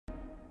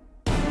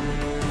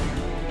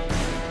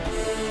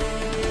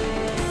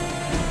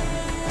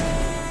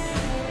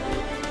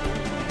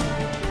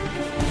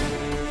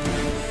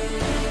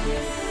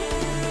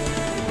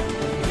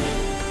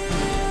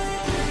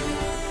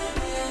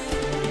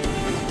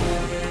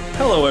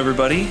Hello,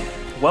 everybody.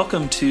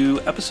 Welcome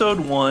to episode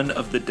 1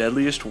 of the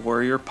Deadliest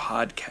Warrior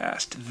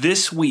podcast.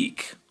 This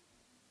week,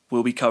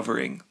 we'll be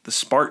covering the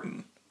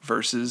Spartan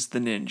versus the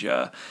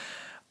Ninja.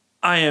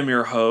 I am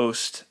your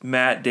host,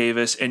 Matt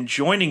Davis, and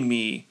joining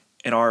me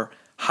in our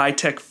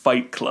high-tech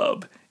fight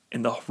club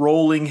in the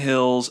rolling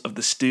hills of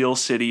the Steel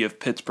City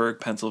of Pittsburgh,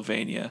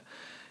 Pennsylvania,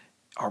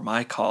 are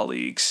my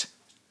colleagues,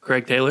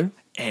 Craig Taylor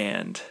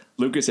and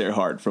Lucas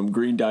Earhart from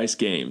Green Dice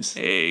Games.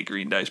 Hey,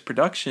 Green Dice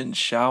Productions,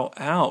 shout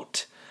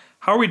out.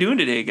 How are we doing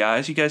today,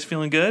 guys? You guys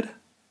feeling good?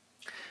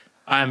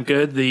 I'm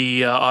good.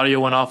 The audio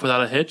went off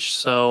without a hitch,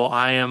 so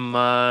I am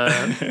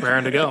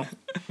raring to go.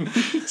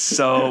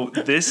 So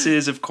this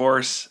is, of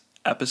course,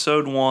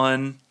 episode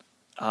 1.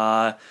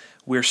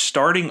 We're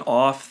starting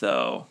off,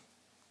 though,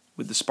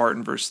 with the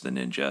Spartan versus the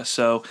Ninja.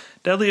 So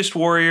Deadliest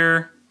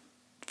Warrior,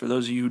 for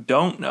those of you who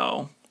don't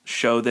know,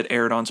 show that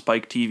aired on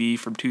Spike TV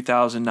from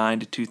 2009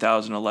 to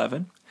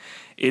 2011.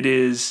 It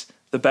is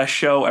the best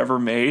show ever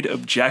made,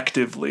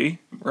 objectively,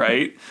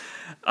 right?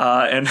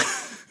 And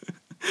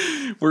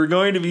we're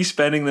going to be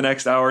spending the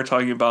next hour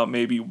talking about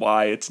maybe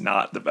why it's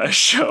not the best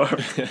show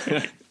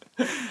ever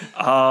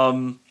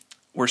made.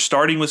 We're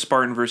starting with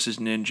Spartan vs.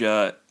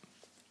 Ninja.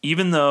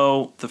 Even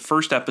though the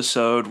first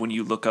episode, when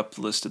you look up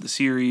the list of the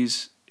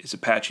series, is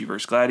Apache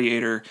vs.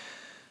 Gladiator,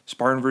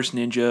 Spartan vs.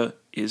 Ninja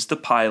is the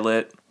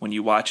pilot. When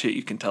you watch it,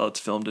 you can tell it's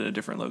filmed in a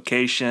different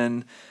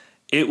location.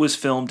 It was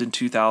filmed in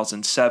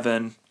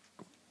 2007,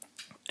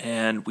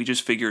 and we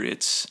just figured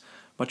it's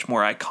much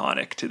more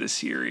iconic to the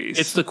series.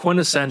 It's the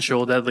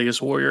quintessential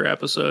Deadliest Warrior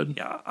episode.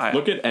 Yeah,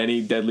 Look at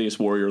any Deadliest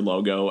Warrior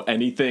logo,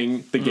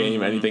 anything, the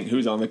game, anything,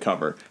 who's on the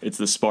cover. It's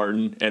the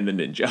Spartan and the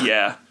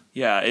Ninja.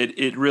 Yeah,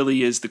 it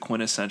really is the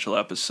quintessential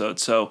episode.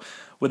 So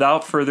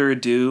without further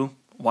ado,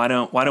 why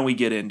don't we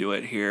get into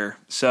it here?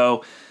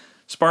 So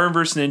Spartan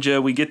vs.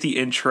 Ninja, we get the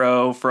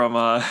intro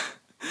from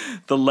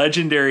the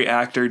legendary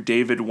actor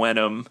David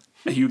Wenham.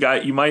 You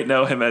might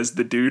know him as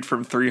the dude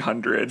from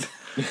 300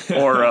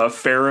 or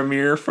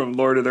Faramir from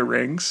Lord of the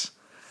Rings.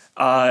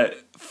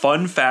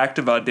 Fun fact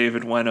about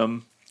David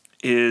Wenham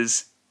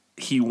is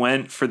he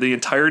went, for the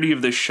entirety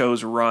of this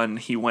show's run,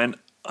 he went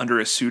under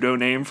a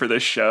pseudonym for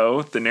this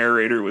show. The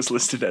narrator was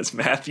listed as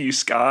Matthew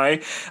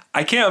Sky.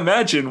 I can't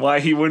imagine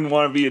why he wouldn't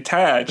want to be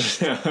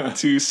attached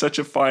to such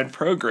a fine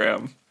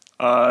program.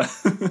 But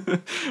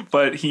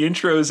he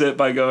intros it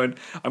by going,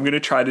 I'm going to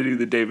try to do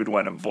the David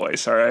Wenham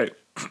voice, all right?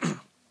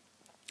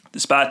 The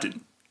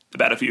Spartan, the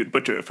battlefield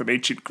butcher from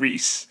ancient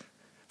Greece,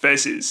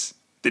 versus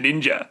the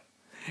Ninja,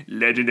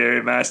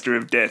 legendary master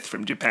of death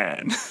from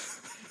Japan.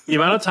 The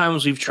amount of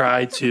times we've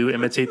tried to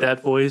imitate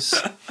that voice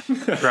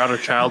throughout our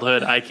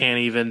childhood, I can't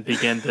even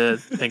begin to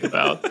think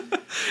about.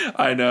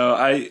 I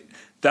know.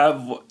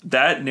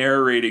 That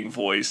narrating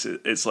voice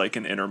is like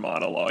an inner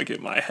monologue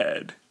in my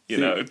head. You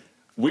know,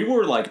 we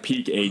were like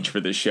peak age for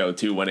this show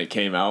too when it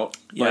came out.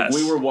 Yes.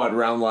 Like we were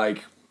around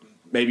like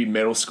maybe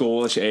middle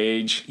schoolish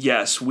age.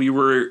 Yes, we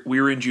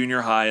were in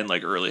junior high and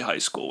like early high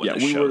school when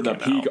this show came out. We were the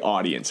peak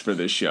audience for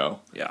this show.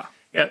 Yeah.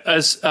 Yeah,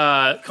 as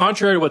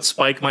contrary to what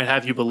Spike might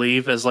have you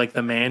believe as like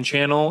the man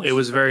channel, it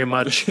was very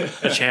much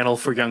a channel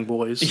for young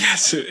boys.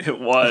 Yes, it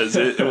was.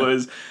 It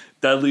was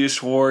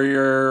Deadliest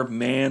Warrior,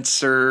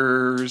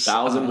 Mancers,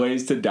 1,000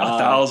 Ways to Die.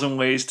 1,000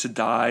 Ways to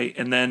Die.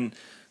 And then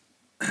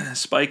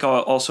Spike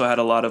also had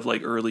a lot of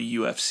like early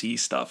UFC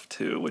stuff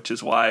too, which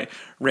is why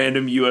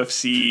random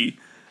UFC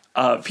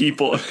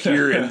people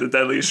appear in the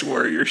Deadliest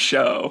Warrior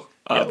show.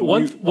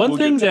 One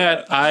thing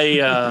that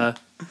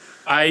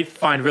I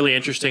find really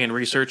interesting in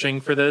researching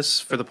for the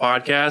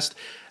podcast,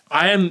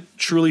 I am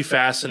truly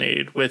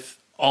fascinated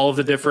with all of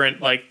the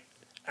different like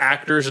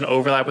actors and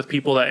overlap with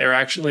people that are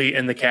actually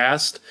in the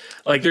cast.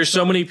 Like there's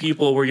so many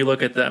people where you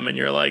look at them and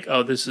you're like,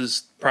 oh, this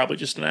is probably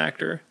just an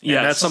actor.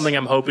 Yeah, that's something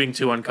I'm hoping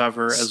to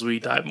uncover as we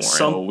dive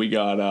more in.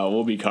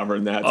 We'll be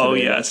covering that today. Oh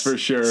yes, that's for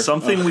sure.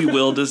 Something we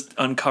will just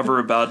uncover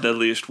about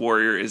Deadliest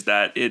Warrior is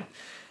that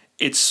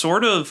it's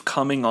sort of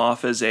coming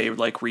off as a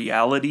like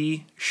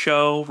reality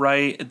show,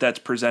 right? That's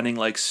presenting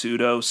like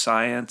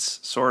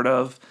pseudoscience sort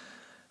of.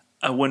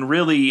 When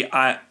really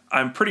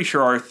I'm pretty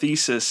sure our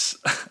thesis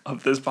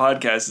of this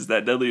podcast is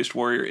that Deadliest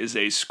Warrior is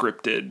a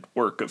scripted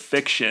work of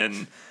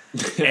fiction.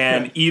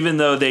 And even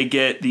though they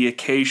get the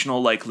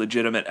occasional like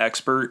legitimate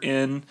expert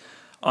in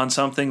on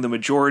something, the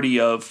majority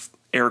of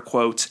air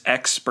quotes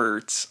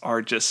experts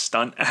are just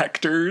stunt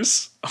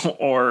actors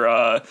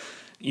or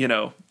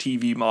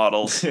TV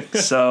models.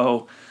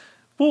 So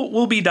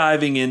we'll be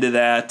diving into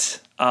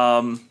that.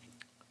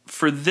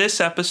 For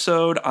this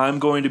episode, I'm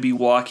going to be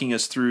walking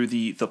us through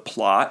the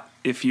plot,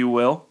 if you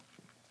will.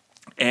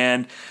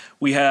 And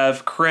we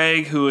have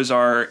Craig, who is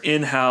our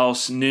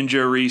in-house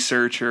ninja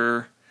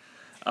researcher.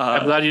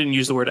 I'm glad you didn't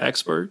use the word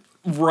expert.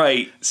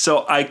 Right.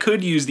 So I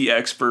could use the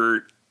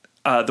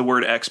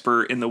word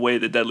expert in the way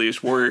that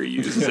Deadliest Warrior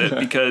uses it,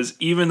 because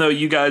even though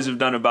you guys have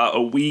done about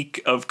a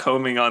week of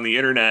combing on the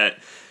internet,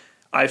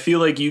 I feel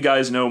like you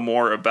guys know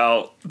more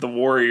about the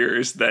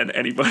Warriors than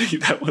anybody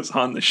that was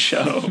on the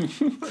show.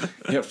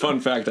 Yeah, fun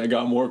fact, I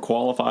got more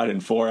qualified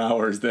in 4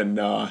 hours than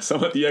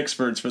some of the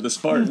experts for the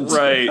Spartans.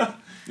 Right.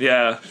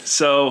 Yeah.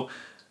 So,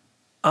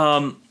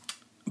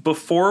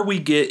 before we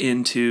get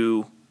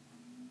into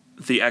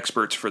the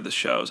experts for the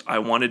shows, I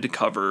wanted to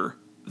cover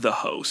the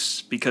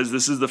hosts because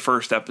this is the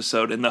first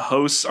episode and the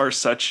hosts are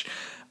such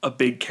a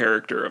big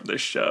character of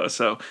this show.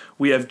 So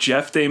we have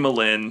Jeff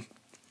DeMolin,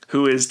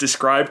 who is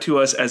described to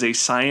us as a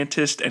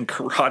scientist and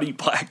karate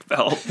black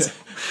belt.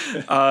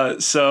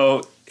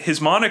 So his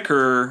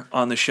moniker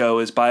on the show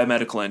is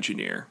biomedical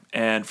engineer.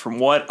 And from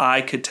what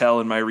I could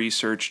tell in my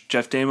research,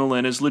 Jeff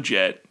DeMolin is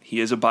legit. He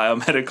is a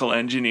biomedical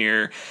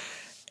engineer.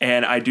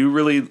 And I do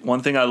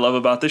one thing I love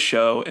about the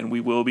show, and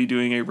we will be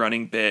doing a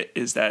running bit,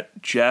 is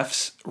that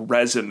Jeff's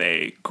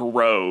resume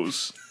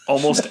grows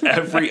almost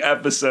every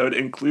episode,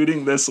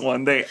 including this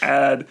one. They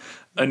add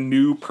a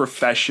new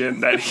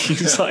profession that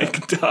he's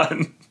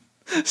done.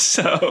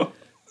 So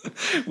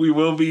we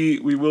will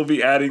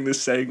be adding this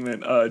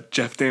segment,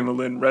 Jeff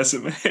DeMolin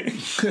resume.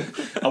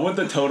 I want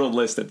the total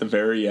list at the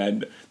very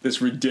end. This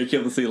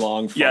ridiculously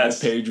long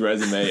 5-page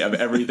resume of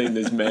everything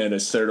this man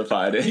is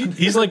certified in.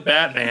 He's like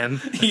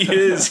Batman. He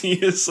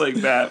is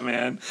like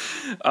Batman.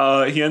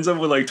 He ends up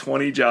with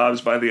 20 jobs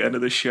by the end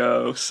of the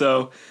show.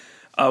 So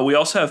we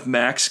also have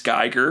Max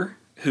Geiger,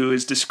 who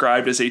is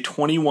described as a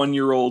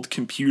 21-year-old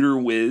computer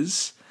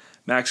whiz.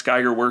 Max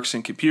Geiger works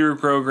in computer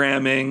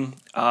programming.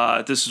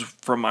 This is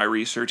from my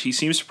research. He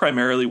seems to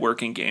primarily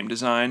work in game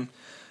design.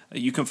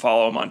 You can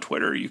follow him on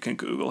Twitter. You can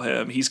Google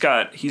him. He's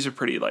a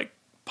pretty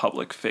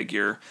public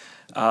figure.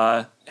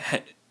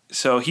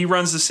 So he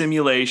runs the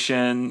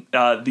simulation.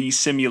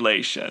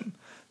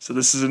 So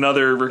this is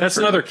another... That's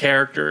another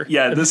character.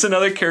 Yeah, this is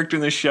another character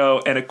in the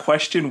show, and a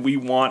question we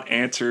want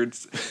answered.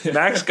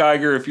 Max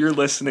Geiger, if you're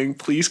listening,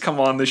 please come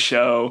on the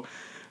show.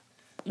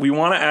 We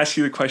want to ask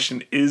you the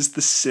question, is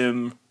the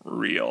sim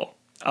real?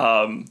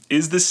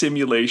 Is the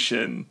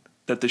simulation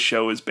that the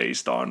show is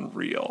based on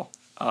real?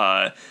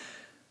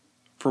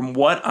 From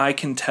what I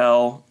can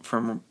tell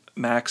from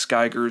Max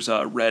Geiger's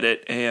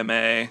Reddit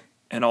AMA,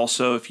 and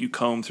also if you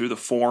comb through the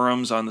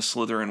forums on the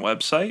Slytherin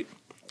website,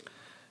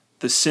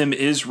 the sim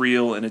is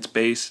real and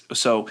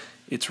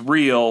it's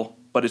real,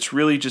 but it's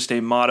really just a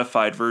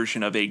modified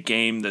version of a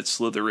game that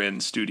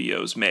Slytherin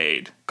Studios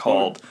made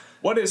called...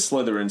 What is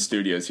Slytherin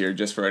Studios here,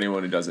 just for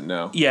anyone who doesn't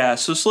know? Yeah,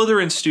 so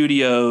Slytherin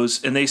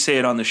Studios, and they say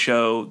it on the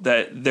show,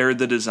 that they're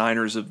the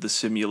designers of the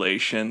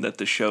simulation that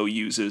the show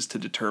uses to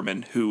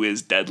determine who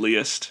is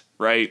deadliest,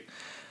 right?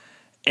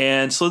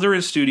 And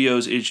Slytherin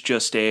Studios is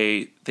just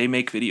they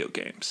make video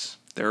games.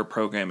 They're a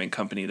programming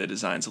company that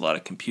designs a lot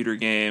of computer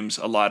games,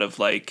 a lot of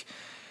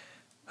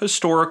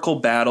historical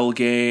battle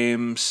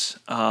games.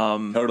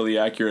 Totally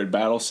accurate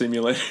battle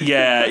simulator.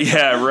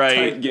 Yeah,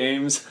 right. Type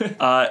games.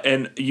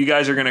 And you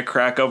guys are going to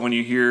crack up when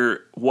you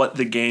hear what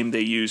the game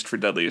they used for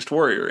Deadliest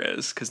Warrior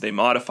is, because they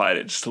modified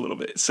it just a little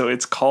bit. So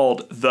it's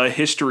called The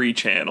History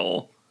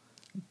Channel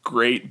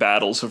Great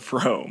Battles of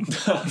Rome.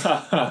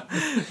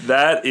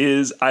 That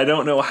is, I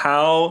don't know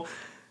how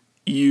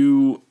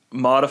you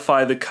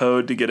modify the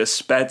code to get a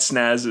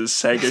Spetsnaz's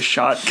Sega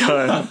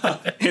shotgun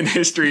in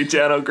History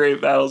Channel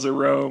Great Battles of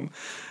Rome.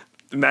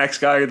 Max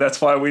Geiger, that's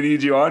why we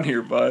need you on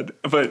here, bud.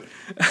 But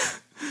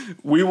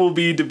we will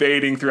be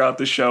debating throughout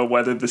the show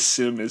whether the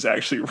sim is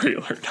actually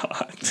real or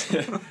not.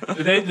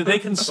 Did they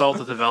consult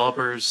the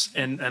developers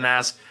and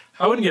ask,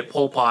 how would we get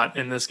Pol Pot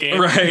in this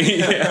game? Right,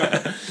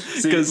 yeah.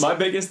 See, my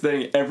biggest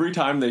thing, every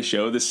time they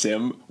show the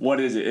sim, what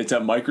is it? It's a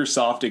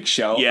Microsoft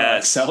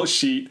Excel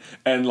sheet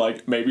and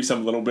maybe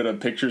some little bit of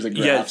pictures and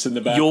graphs in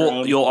the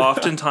background. You'll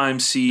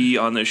oftentimes see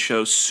on this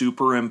show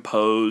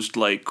superimposed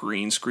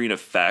green screen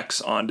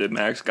effects onto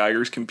Max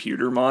Geiger's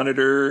computer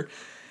monitor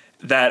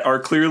that are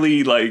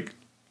clearly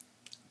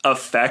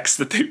effects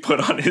that they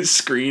put on his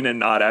screen and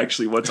not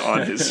actually what's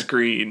on his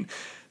screen.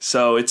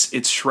 So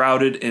it's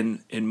shrouded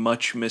in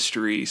much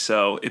mystery.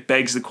 So it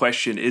begs the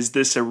question, is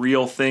this a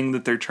real thing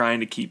that they're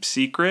trying to keep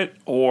secret?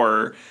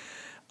 Or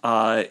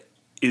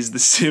is the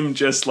sim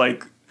just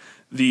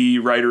the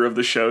writer of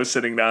the show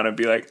sitting down and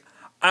be like,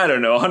 I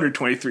don't know,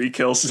 123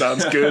 kills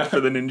sounds good for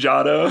the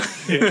Ninjato.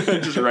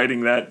 Just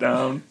writing that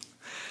down.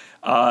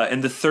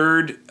 And the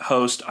third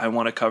host I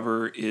want to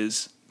cover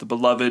is the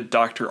beloved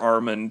Dr.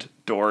 Armand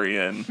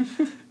Dorian,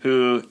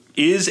 who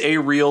is a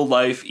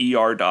real-life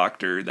ER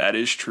doctor. That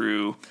is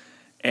true.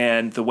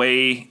 And the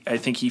way I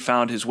think he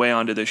found his way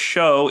onto this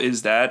show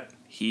is that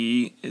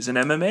he is an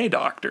MMA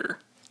doctor.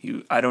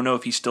 I don't know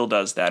if he still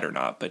does that or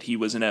not, but he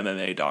was an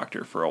MMA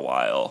doctor for a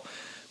while,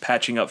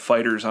 patching up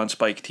fighters on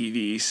Spike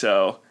TV,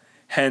 so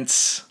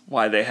hence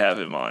why they have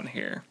him on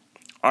here.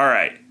 All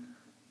right,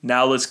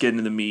 now let's get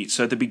into the meat.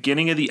 So at the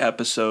beginning of the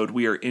episode,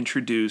 we are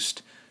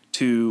introduced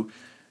to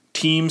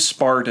Team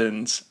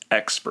Spartan's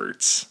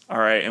experts. All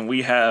right, and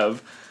we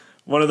have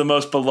one of the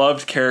most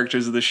beloved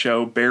characters of the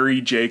show,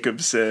 Barry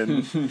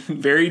Jacobson.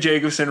 Barry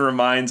Jacobson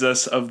reminds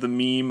us of the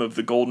meme of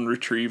the golden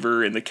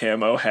retriever in the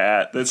camo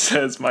hat that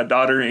says, "My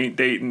daughter ain't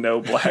dating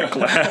no black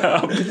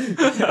lab."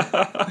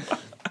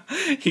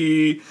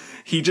 He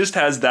just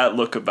has that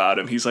look about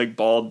him. He's like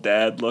bald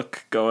dad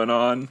look going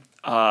on.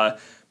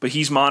 But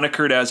he's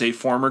monikered as a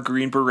former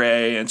Green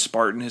Beret and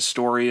Spartan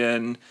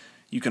historian.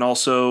 You can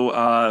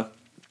also,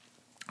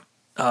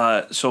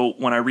 so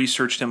when I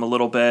researched him a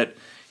little bit,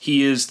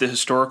 he is the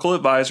historical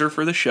advisor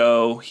for the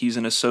show. He's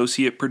an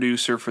associate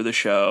producer for the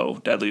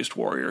show, Deadliest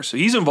Warrior. So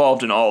he's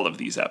involved in all of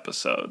these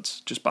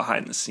episodes, just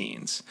behind the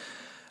scenes.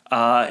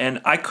 And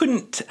I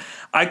couldn't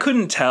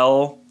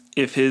tell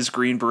if his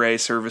Green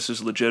Beret service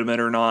is legitimate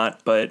or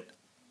not, but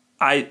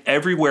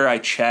everywhere I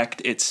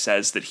checked, it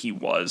says that he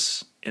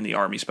was in the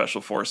Army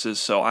Special Forces.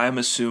 So I'm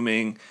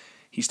assuming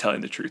he's telling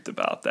the truth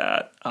about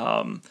that.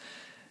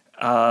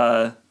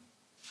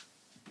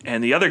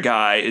 And the other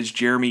guy is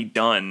Jeremy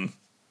Dunn,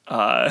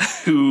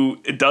 who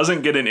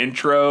doesn't get an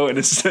intro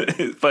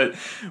but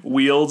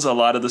wields a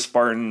lot of the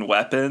Spartan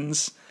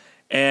weapons.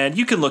 And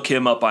you can look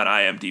him up on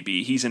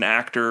IMDb. He's an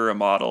actor, a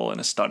model,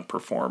 and a stunt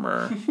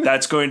performer.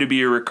 That's going to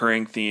be a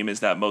recurring theme, is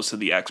that most of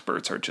the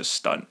experts are just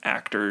stunt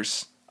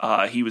actors.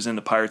 He was in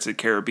the Pirates of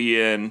the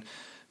Caribbean,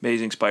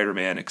 Amazing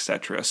Spider-Man,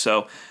 etc.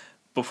 So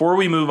before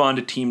we move on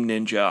to Team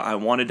Ninja, I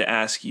wanted to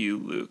ask you,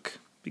 Luke,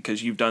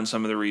 because you've done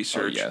some of the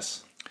research. Oh,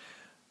 yes.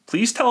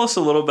 Please tell us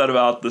a little bit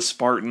about the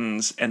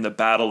Spartans and the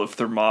Battle of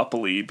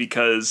Thermopylae,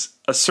 because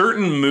a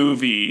certain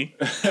movie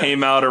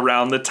came out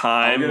around the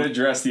time I'm going to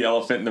address the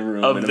elephant in the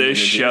room of this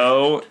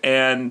show,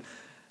 and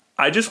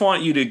I just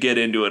want you to get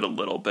into it a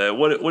little bit.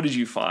 What did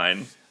you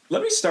find?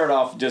 Let me start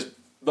off.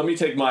 Let me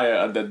take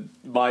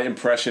my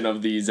impression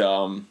of these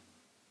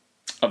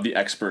of the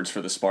experts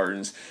for the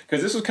Spartans,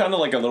 because this was kind of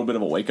like a little bit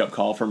of a wake up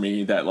call for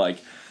me that like,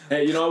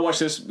 hey, I watched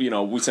this,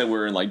 we said we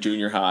were in like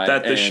junior high.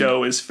 That the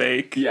show is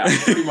fake. Yeah,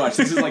 pretty much.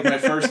 This is like my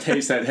first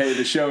taste that, hey,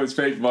 the show is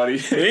fake,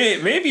 buddy.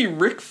 Maybe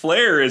Ric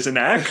Flair is an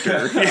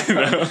actor.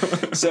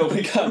 So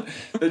we got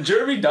the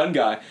Jeremy Dunn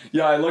guy.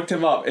 Yeah, I looked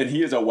him up, and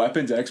he is a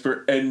weapons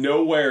expert, and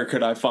nowhere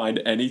could I find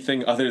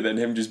anything other than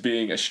him just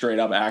being a straight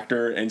up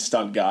actor and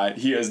stunt guy.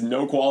 He has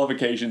no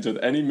qualifications with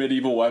any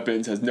medieval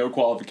weapons, has no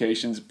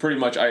qualifications, pretty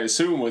much, I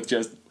assume, with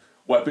just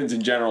weapons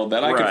in general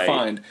that I could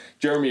find.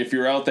 Jeremy, if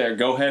you're out there,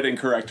 go ahead and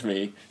correct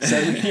me.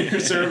 Send me your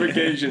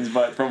certifications,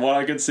 but from what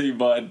I could see,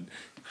 bud,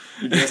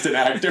 you're just an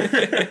actor.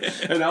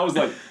 And I was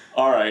like,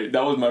 all right,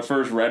 that was my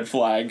first red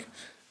flag.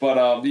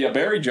 But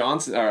Barry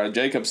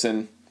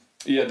Jacobson,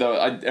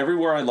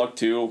 everywhere I looked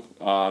to,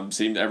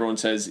 everyone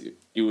says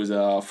he was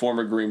a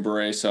former Green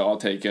Beret, so I'll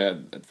take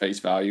it at face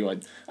value.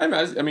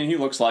 I mean, he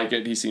looks like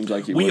it. He seems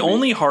like he would be. We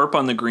only harp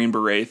on the Green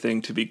Beret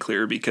thing, to be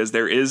clear, because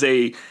there is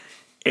a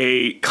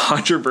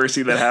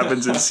controversy that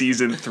happens in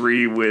season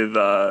 3 with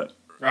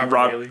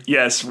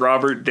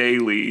Robert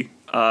Daly,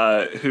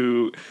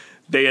 who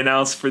they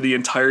announced for the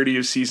entirety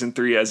of season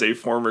 3 as a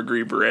former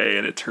Green Beret,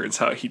 and it turns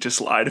out he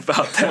just lied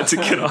about that to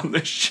get on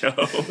the show.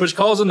 Which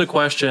calls into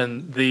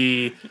question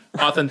the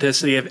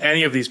authenticity of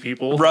any of these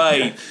people.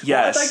 Right,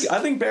 yes. Well,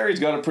 I think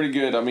Barry's got a pretty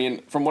good,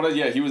 from what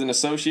he was an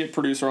associate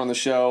producer on the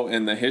show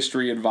and the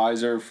history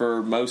advisor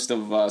for most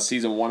of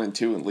season 1 and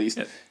 2 at least.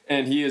 Yeah.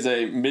 And he is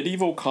a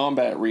medieval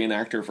combat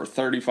reenactor for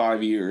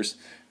 35 years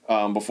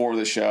before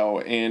the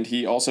show. And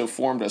he also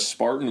formed a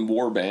Spartan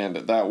war band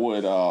that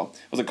was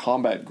a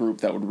combat group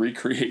that would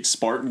recreate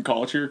Spartan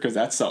culture, because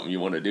that's something you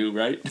want to do,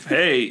 right?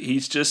 Hey,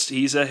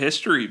 he's a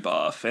history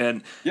buff.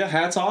 And yeah,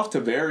 hats off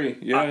to Barry.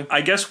 Yeah,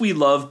 I guess we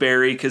love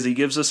Barry because he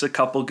gives us a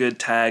couple good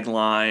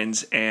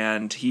taglines,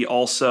 and he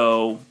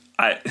also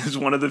is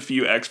one of the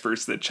few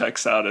experts that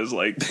checks out as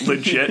like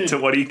legit to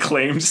what he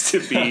claims to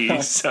be.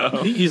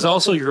 So he's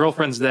also your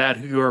girlfriend's dad,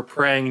 who you are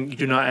praying you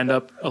do not end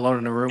up alone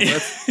in a room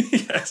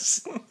with.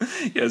 yes.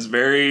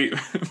 Barry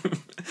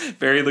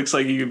looks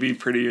like he could be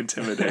pretty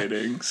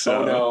intimidating.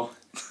 So. Oh no,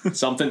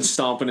 something's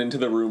stomping into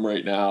the room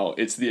right now.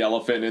 It's the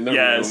elephant in the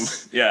room.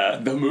 Yeah,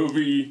 the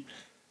movie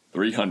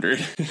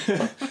 300.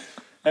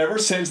 Ever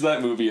since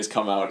that movie has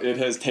come out, it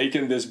has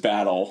taken this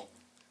battle.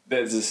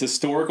 That's this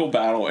historical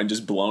battle and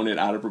just blown it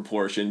out of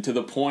proportion to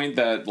the point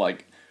that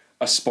like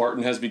a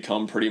Spartan has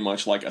become pretty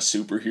much like a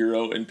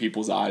superhero in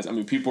people's eyes. I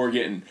mean, people are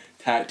getting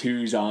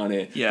tattoos on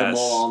it. Yes. The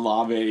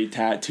Molon Lave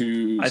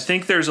tattoos. I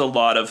think there's a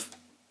lot of.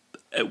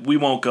 We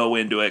won't go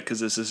into it because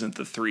this isn't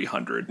the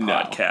 300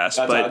 podcast.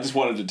 But I just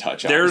wanted to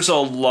touch on. There's a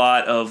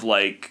lot of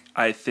like,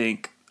 I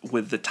think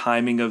with the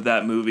timing of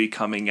that movie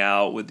coming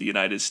out, with the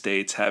United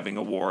States having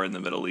a war in the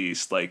Middle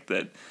East, like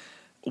that.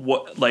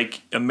 What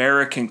like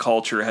American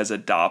culture has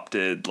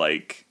adopted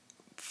like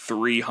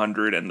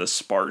 300 and the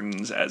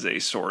Spartans as a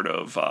sort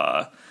of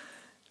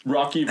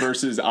Rocky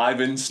versus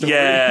Ivan story.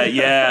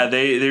 Yeah,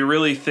 they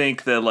really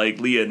think that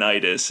like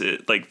Leonidas,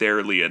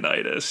 they're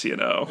Leonidas,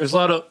 There's a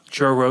lot of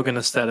Joe Rogan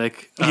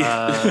aesthetic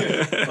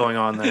going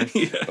on there.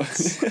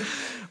 Yes.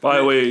 By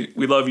the way,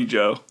 we love you,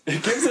 Joe.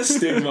 It gives a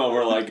stigma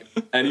where like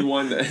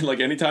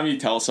anytime you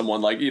tell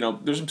someone like,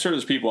 I'm sure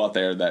there's people out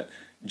there that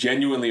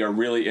genuinely are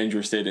really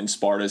interested in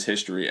Sparta's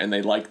history and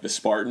they like the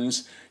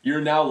Spartans,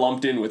 you're now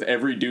lumped in with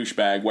every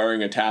douchebag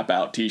wearing a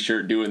tap-out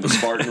t-shirt doing the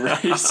Spartan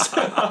race.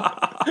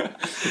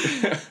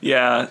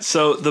 Yeah,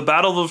 so the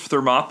Battle of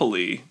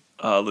Thermopylae,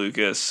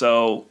 Lucas,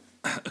 so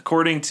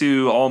according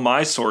to all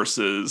my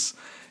sources,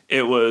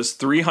 it was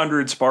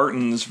 300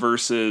 Spartans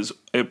versus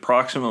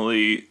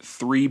approximately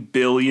 3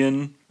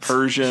 billion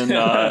Persian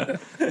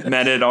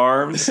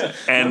men-at-arms,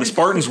 and the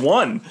Spartans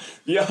won.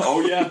 Yeah,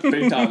 oh yeah,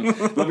 big time.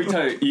 Let me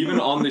tell you, even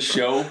on the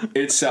show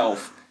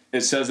itself,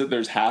 it says that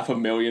there's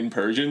 500,000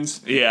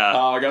 Persians. Yeah.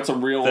 I got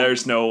some real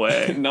There's no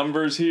way.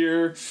 numbers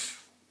here.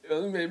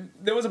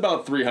 There was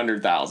about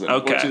 300,000,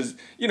 okay. Which is,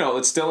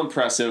 it's still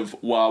impressive.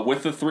 While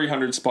with the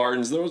 300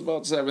 Spartans, there was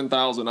about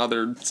 7,000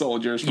 other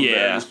soldiers from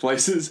various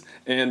places.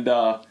 And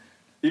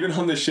even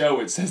on the show,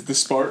 it says the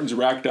Spartans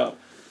racked up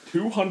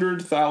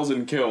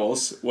 200,000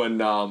 kills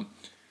when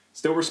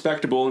still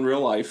respectable in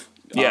real life.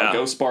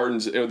 Go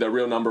Spartans. The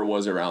real number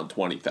was around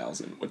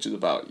 20,000, which is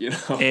about,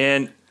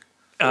 and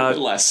a bit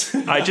less.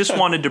 I just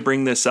wanted to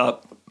bring this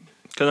up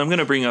because I'm going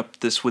to bring up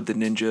this with the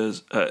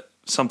ninjas,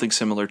 something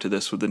similar to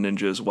this with the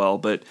ninja as well.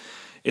 But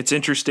it's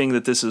interesting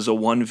that this is a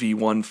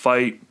 1v1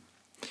 fight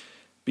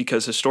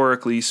because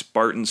historically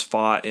Spartans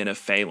fought in a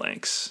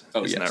phalanx.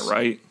 Isn't that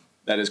right?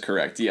 That is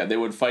correct. Yeah, they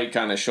would fight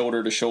kind of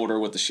shoulder to shoulder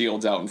with the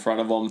shields out in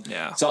front of them.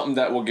 Yeah. Something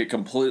that will get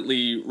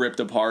completely ripped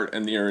apart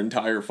and their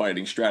entire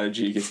fighting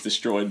strategy gets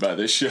destroyed by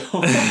this show.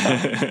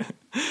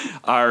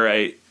 All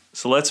right.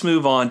 So let's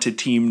move on to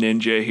Team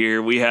Ninja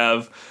here. We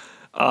have,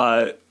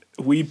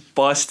 we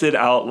busted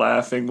out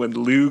laughing when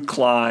Lou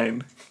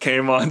Klein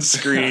came on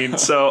screen.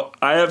 So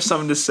I have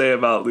something to say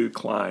about Lou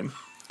Klein.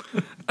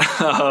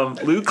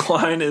 Lou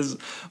Klein is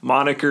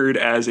monikered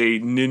as a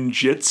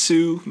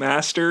ninjutsu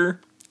master.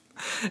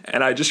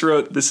 And I just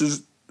wrote, this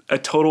is a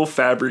total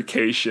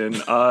fabrication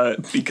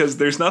because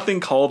there's nothing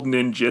called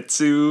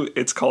ninjutsu.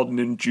 It's called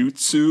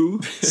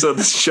ninjutsu. So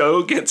the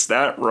show gets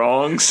that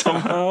wrong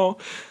somehow.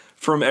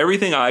 From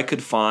everything I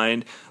could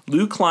find,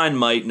 Lou Klein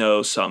might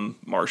know some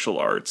martial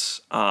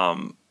arts,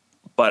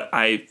 but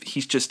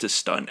he's just a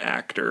stunt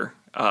actor.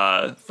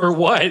 For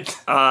what?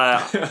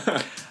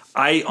 I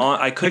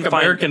couldn't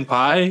like American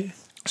Pie?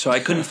 So I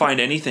couldn't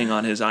find anything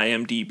on his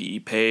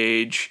IMDb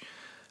page.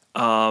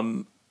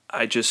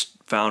 I just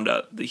found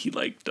out that he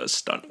does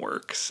stunt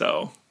work.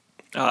 So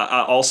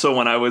also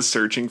when I was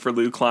searching for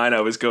Lou Klein,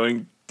 I was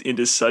going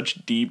into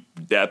such deep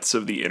depths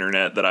of the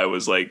internet that I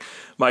was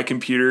my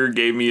computer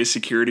gave me a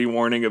security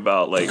warning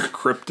about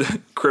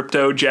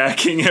crypto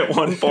jacking at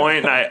one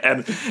point.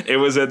 And it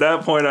was at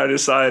that point I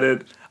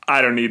decided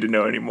I don't need to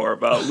know any more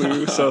about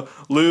Lou. So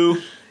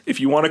Lou, if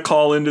you want to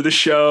call into the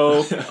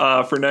show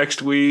for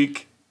next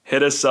week,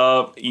 hit us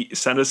up,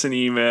 send us an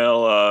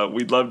email.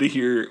 We'd love to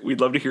hear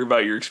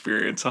about your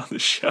experience on the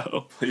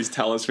show. Please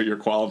tell us what your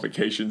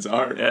qualifications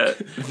are. Is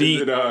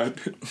it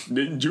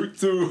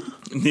ninjutsu?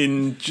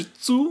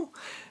 Ninjutsu.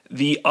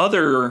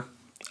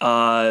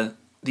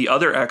 The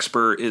other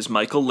expert is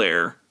Michael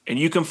Lair, and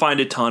you can find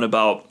a ton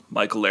about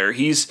Michael Lair.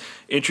 He's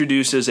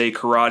introduced as a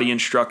karate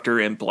instructor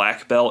and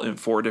black belt in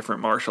 4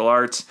 different martial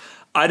arts.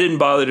 I didn't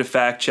bother to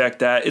fact check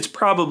that. It's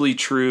probably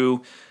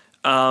true,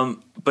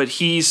 but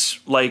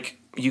he's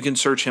you can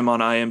search him on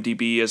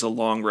IMDb as a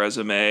long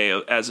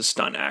resume as a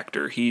stunt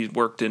actor. He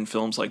worked in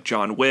films like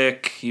John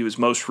Wick. He was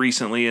most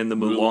recently in the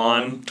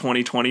Mulan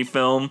 2020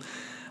 film.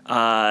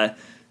 And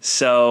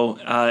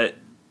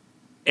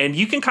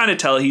you can kind of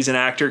tell he's an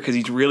actor because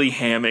he's really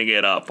hamming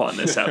it up on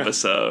this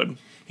episode.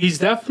 He's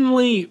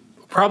definitely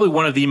probably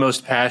one of the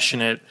most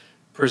passionate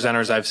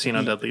presenters I've seen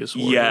on Deadliest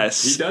Warrior.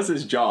 Yes. He does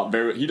his job.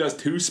 He does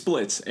 2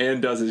 splits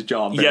and does his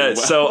job very well.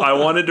 So I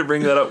wanted to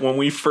bring that up. When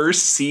we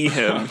first see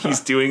him, he's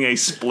doing a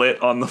split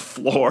on the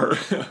floor.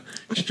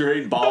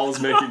 Straight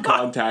balls making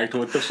contact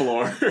with the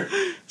floor.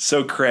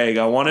 So Craig,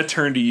 I want to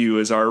turn to you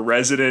as our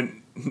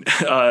resident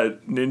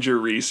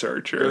ninja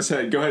researcher.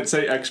 Go ahead,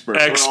 say expert.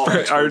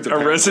 Our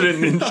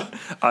resident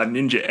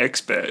ninja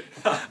expert.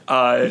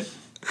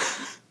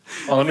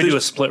 Let me do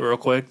a split real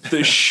quick.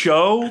 The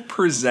show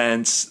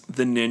presents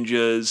the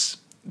ninjas.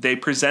 They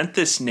present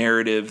this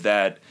narrative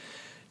that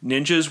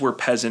ninjas were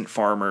peasant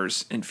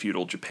farmers in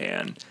feudal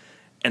Japan,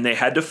 and they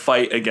had to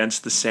fight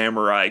against the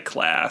samurai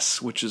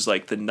class, which is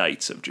the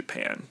knights of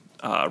Japan,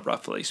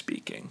 roughly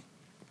speaking.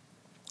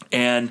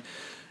 And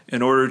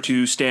in order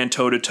to stand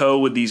toe-to-toe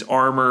with these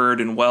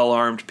armored and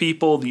well-armed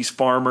people, these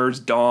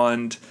farmers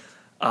donned,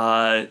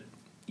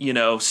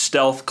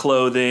 stealth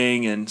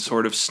clothing and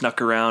sort of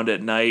snuck around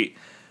at night.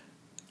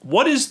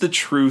 What is the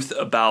truth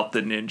about the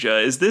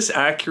ninja? Is this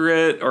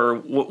accurate, or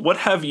what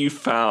have you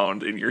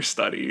found in your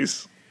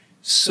studies?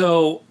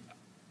 So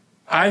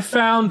I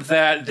found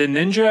that the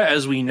ninja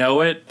as we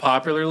know it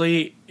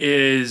popularly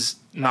is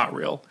not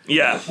real.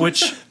 Yeah.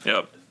 Which,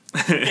 yep.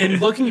 in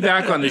looking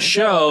back on the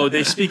show,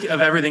 they speak of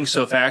everything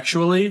so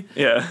factually.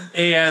 Yeah.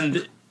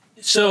 And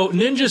so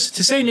to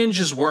say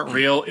ninjas weren't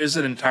real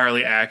isn't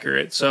entirely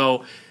accurate.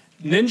 So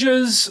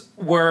ninjas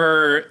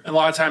were, a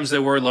lot of times they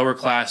were lower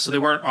class, so they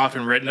weren't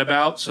often written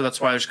about. So that's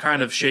why there's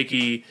kind of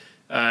shaky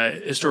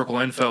historical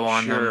info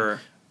on them.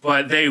 Sure.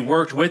 But they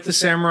worked with the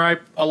samurai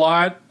a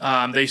lot.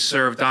 They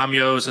served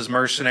daimyos as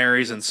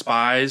mercenaries and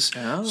spies.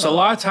 Oh. So a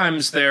lot of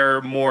times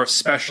they're more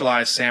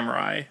specialized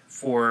samurai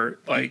for,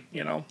 like,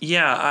 you know.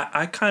 Yeah,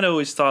 I kind of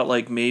always thought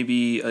like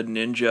maybe a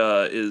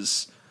ninja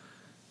is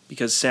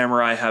because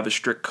samurai have a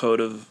strict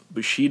code of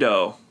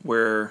Bushido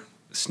where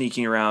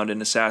sneaking around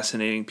and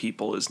assassinating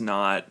people is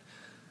not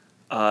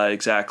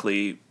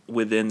exactly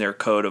within their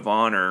code of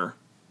honor.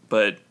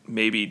 But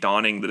maybe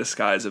donning the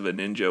disguise of a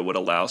ninja would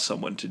allow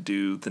someone to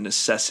do the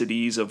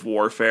necessities of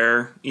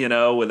warfare, you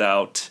know,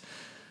 without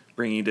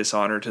bringing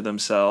dishonor to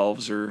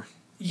themselves or...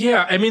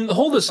 Yeah, I mean, the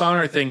whole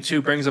dishonor thing,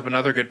 too, brings up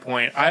another good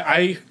point.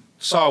 I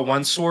saw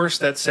one source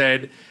that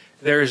said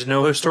there is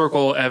no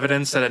historical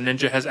evidence that a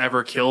ninja has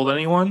ever killed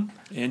anyone.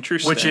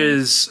 Interesting. Which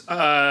is,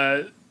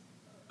 on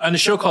a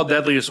show called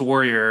Deadliest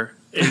Warrior,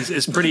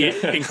 is pretty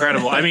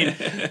incredible. I mean,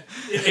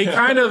 it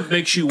kind of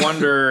makes you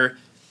wonder...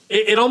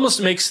 It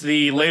almost makes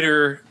the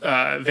later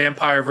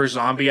Vampire vs.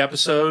 Zombie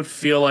episode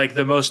feel like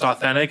the most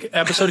authentic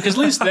episode, because at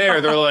least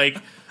they're like,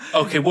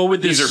 okay, what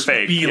would this These are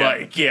fake, be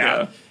like?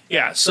 Yeah.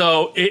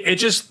 So it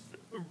just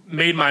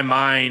made my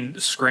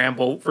mind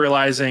scramble,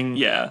 realizing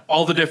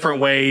all the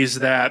different ways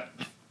that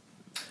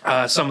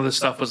some of the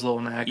stuff was a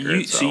little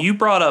inaccurate. So you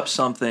brought up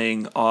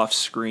something off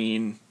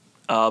screen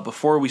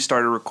before we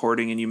started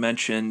recording, and you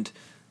mentioned,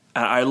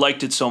 I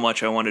liked it so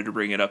much I wanted to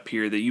bring it up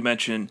here, that you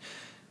mentioned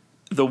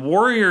the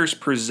warriors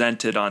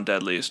presented on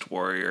Deadliest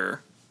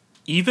Warrior,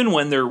 even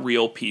when they're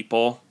real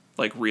people,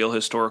 like real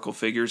historical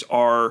figures,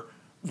 are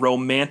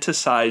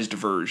romanticized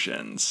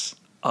versions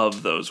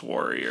of those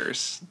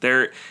warriors.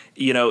 They're,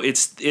 you know,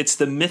 it's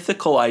the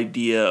mythical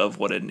idea of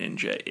what a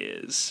ninja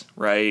is,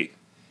 right?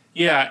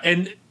 Yeah,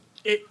 and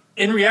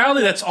in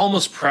reality, that's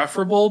almost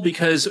preferable,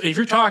 because if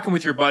you're talking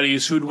with your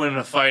buddies who'd win in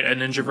a fight, a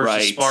ninja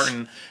versus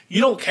Spartan, you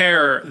don't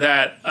care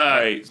that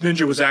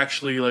ninja was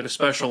actually like a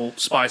special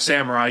spy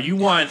samurai. You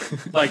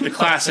want like the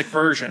classic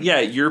version. Yeah,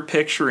 you're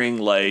picturing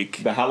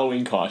like the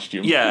Halloween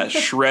costume. Yeah,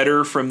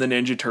 Shredder from the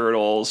Ninja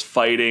Turtles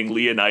fighting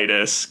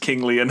Leonidas,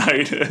 King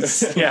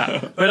Leonidas.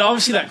 Yeah, but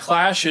obviously that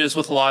clashes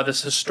with a lot of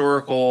this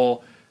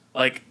historical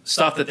like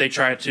stuff that they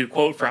try to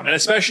quote from, and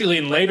especially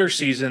in later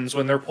seasons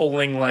when they're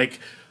pulling like,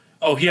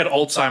 oh, he had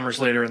Alzheimer's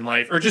later in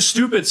life, or just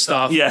stupid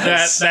stuff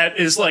that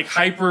is like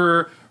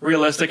hyper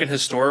realistic and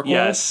historical.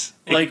 Yes,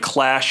 like it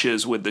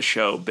clashes with the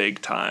show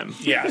big time.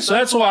 Yeah, so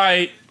that's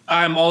why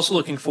I'm also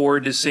looking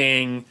forward to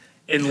seeing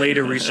in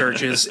later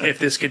researches if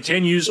this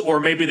continues, or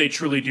maybe they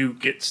truly do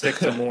stick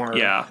to more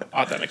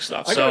authentic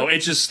stuff.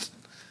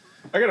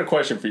 I got a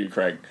question for you,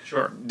 Craig.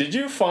 Sure. Did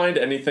you find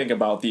anything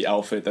about the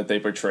outfit that they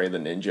portray the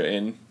ninja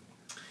in?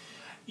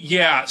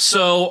 Yeah,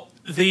 so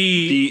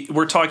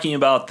we're talking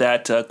about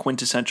that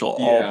quintessential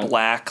all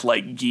black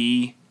like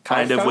gi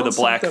kind of with a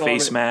black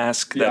face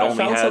mask that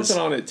only has. I found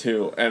something on it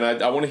too, and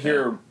I want to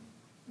hear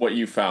what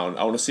you found.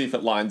 I want to see if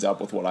it lines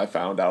up with what I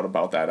found out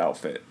about that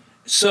outfit.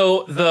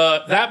 So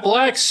that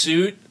black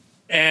suit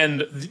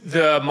and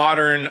the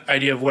modern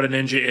idea of what a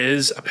ninja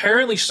is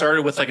apparently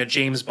started with like a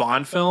James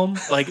Bond film.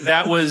 Like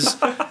that was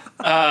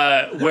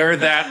where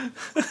that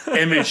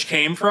image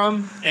came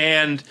from,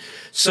 and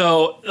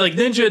so like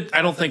ninja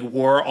I don't think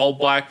wore all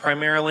black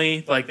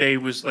primarily. Like they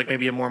was like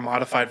maybe a more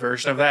modified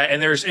version of that.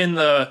 And there's in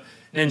the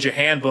ninja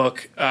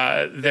handbook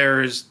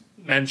there's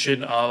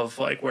mention of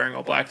like wearing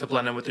all black to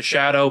blend in with the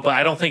shadow, but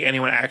I don't think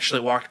anyone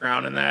actually walked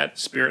around in that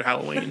Spirit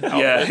Halloween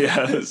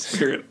outfit.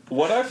 Spirit.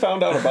 What I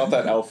found out about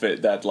that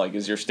outfit that like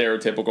is your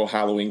stereotypical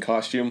Halloween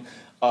costume,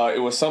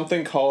 it was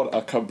something called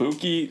a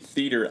kabuki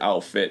theater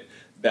outfit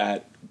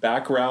that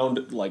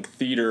background like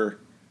theater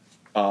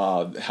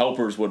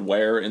helpers would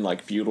wear in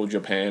like feudal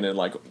Japan and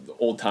like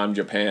old time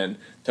Japan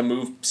to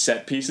move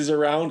set pieces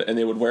around, and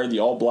they would wear the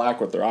all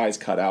black with their eyes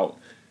cut out,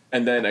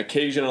 and then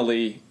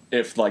occasionally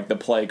if like the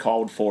play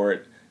called for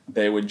it,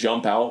 they would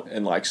jump out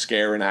and like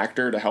scare an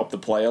actor to help the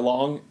play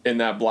along in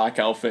that black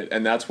outfit.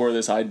 And that's where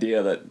this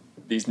idea that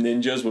these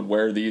ninjas would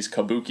wear these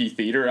kabuki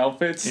theater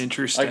outfits,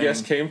 interesting, I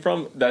guess came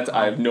from.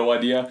 I have no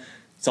idea.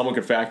 Someone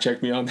could fact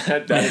check me on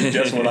that. That is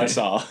just what I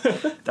saw.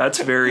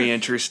 That's very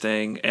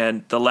interesting.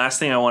 And the last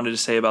thing I wanted to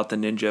say about the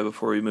ninja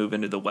before we move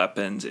into the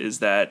weapons is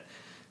that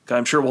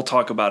I'm sure we'll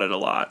talk about it a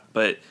lot,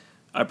 but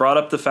I brought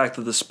up the fact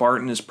that the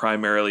Spartan is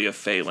primarily a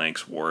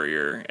phalanx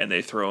warrior, and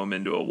they throw him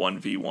into a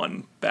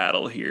 1v1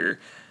 battle here.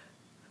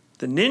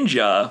 The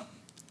ninja,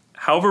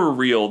 however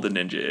real the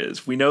ninja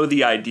is, we know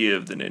the idea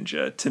of the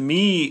ninja. To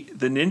me,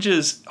 the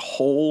ninja's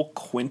whole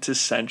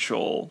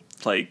quintessential,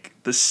 like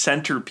the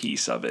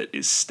centerpiece of it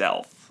is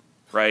stealth,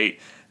 right?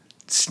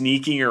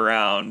 Sneaking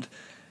around.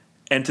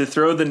 And to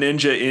throw the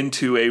ninja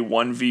into a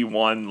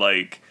 1v1,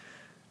 like,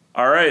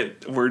 all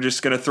right, we're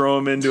just going to throw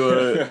him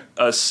into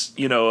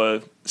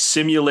a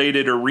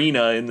simulated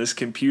arena in this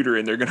computer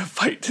and they're going to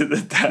fight to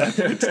the death.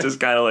 It's just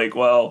kind of like,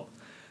 well,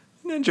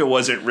 ninja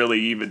wasn't really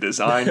even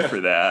designed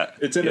for that.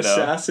 It's an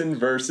assassin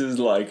versus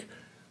like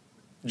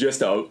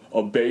just a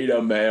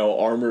beta male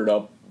armored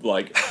up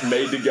like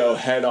made to go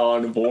head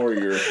on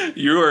warrior.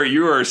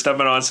 You are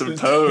stepping on some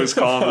toes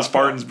calling the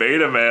Spartans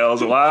beta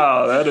males.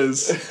 Wow, that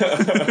is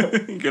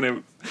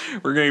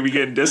we're gonna be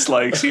getting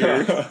dislikes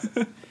here.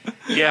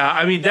 Yeah,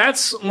 I mean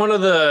that's one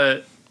of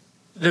the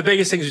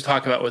biggest things we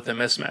talk about with the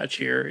mismatch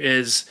here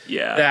is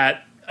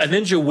that a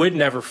ninja would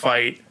never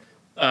fight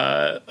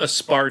a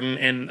Spartan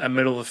in the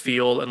middle of the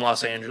field in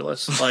Los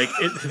Angeles. Like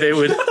they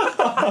would.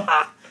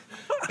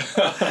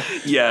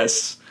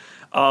 Yes.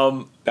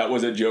 That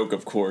was a joke,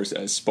 of course,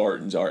 as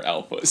Spartans are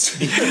alphas.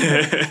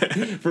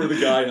 For the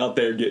guy out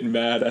there getting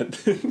mad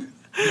at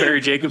Barry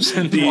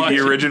Jacobson, the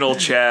original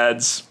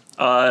Chads.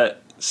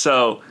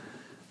 So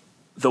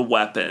the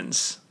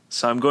weapons.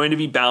 So I'm going to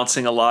be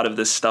bouncing a lot of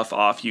this stuff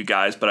off you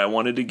guys, but I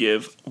wanted to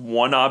give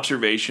one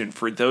observation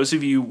for those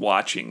of you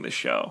watching the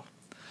show.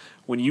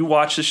 When you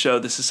watch the show,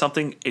 this is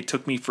something it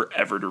took me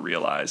forever to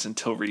realize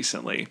until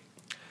recently.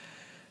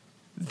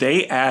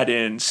 They add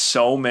in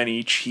so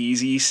many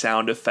cheesy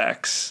sound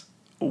effects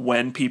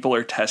when people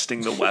are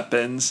testing the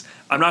weapons.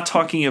 I'm not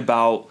talking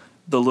about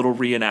the little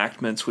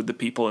reenactments with the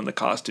people in the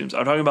costumes.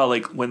 I'm talking about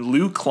like when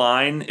Lou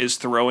Klein is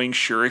throwing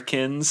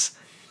shurikens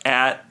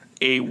at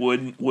a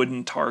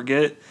wooden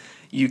target,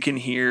 you can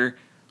hear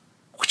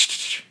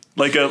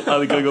like a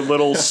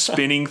little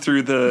spinning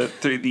through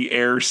the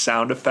air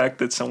sound effect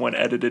that someone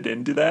edited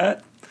into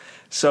that.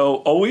 So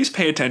always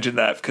pay attention to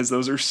that because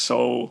those are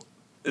so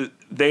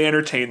they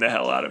entertain the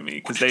hell out of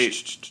me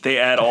because they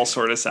add all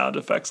sort of sound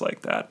effects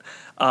like that.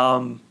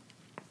 So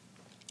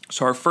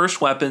our first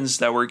weapons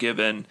that we're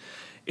given,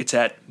 it's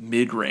at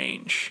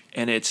mid-range,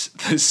 and it's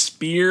the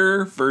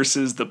spear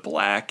versus the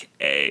black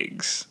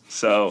eggs.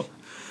 So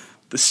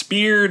the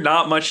spear,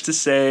 not much to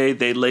say.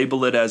 They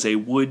label it as a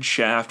wood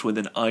shaft with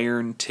an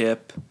iron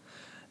tip.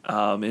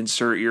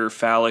 Insert your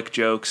phallic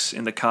jokes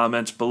in the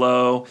comments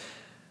below.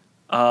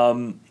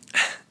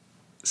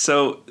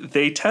 So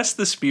they test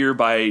the spear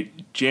by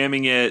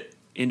jamming it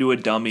into a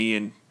dummy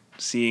and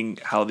seeing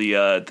how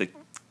the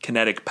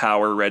kinetic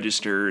power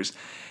registers.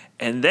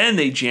 And then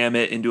they jam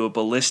it into a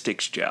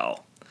ballistics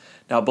gel.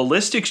 Now,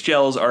 ballistics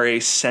gels are a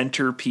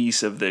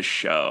centerpiece of this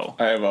show.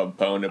 I have a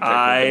bone to pick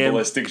with the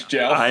ballistics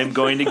gel. I'm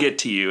going to get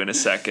to you in a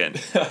second.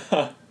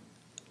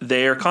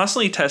 They are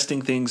constantly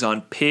testing things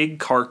on pig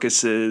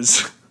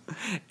carcasses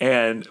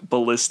and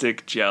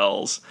ballistic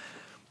gels.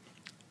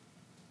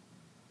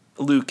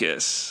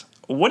 Lucas,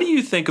 what do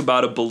you think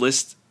about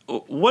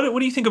what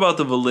do you think about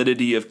the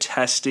validity of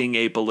testing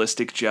a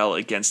ballistic gel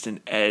against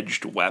an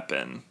edged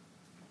weapon?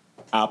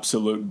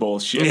 Absolute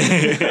bullshit.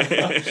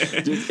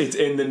 It's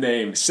in the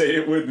name. Say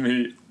it with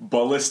me.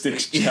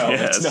 Ballistics gel.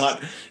 Yes. It's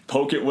not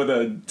poke it with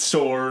a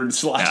sword,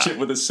 slash it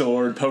with a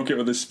sword, poke it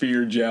with a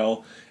spear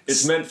gel.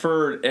 It's meant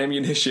for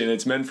ammunition.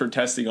 It's meant for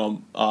testing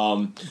on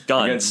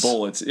guns against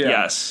bullets. Yeah.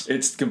 Yes.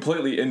 It's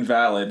completely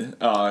invalid.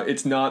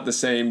 It's not the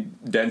same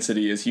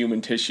density as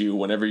human tissue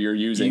whenever you're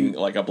using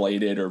like a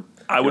bladed or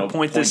I would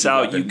point this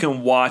out. Weapon. You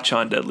can watch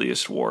on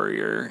Deadliest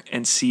Warrior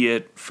and see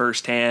it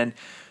firsthand.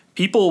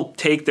 People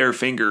take their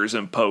fingers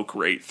and poke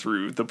right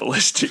through the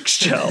ballistics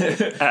gel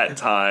at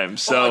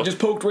times. So I just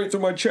poked right through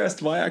my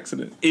chest by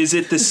accident. Is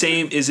it the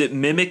same? Is it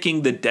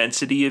mimicking the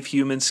density of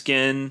human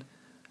skin?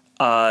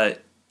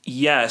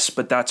 Yes,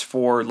 but that's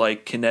for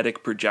like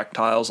kinetic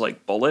projectiles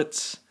like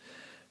bullets.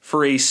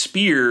 For a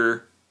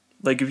spear,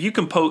 like if you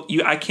can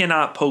I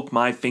cannot poke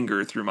my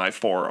finger through my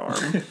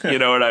forearm. You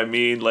know what I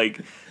mean?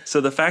 Like, so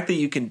the fact that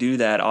you can do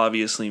that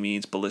obviously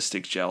means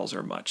ballistic gels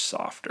are much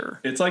softer.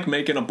 It's like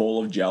making a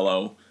bowl of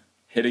Jell-O,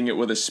 hitting it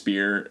with a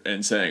spear,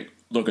 and saying,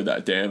 "Look at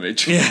that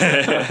damage."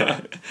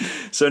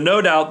 So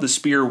no doubt the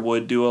spear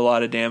would do a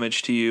lot of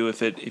damage to you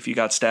if you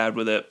got stabbed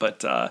with it.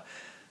 But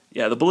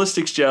yeah, the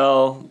ballistics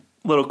gel,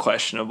 a little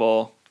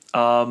questionable.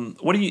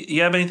 What do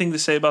you have anything to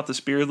say about the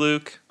spear,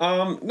 Luke?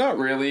 Not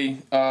really.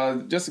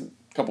 Just a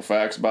couple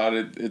facts about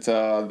it. It's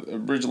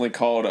originally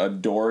called a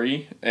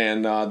dory,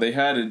 and they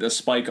had a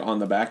spike on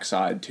the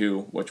backside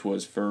too, which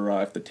was for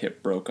if the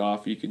tip broke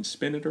off, you can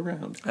spin it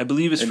around. I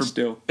believe it's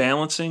for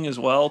balancing as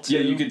well, too.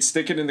 Yeah, you could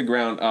stick it in the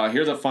ground.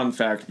 Here's a fun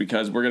fact,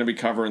 because we're going to be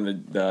covering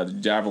the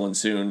javelin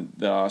soon.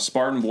 The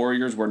Spartan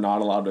warriors were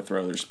not allowed to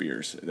throw their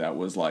spears. That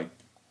was like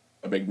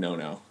a big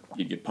no-no.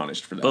 You'd get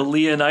punished for that. But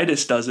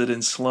Leonidas does it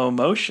in slow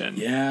motion.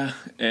 Yeah,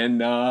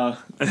 and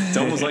it's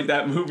almost like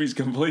that movie's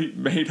complete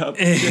made-up.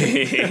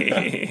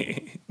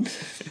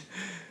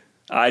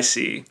 I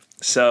see.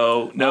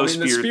 So no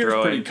spear the spear's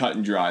throwing. Pretty cut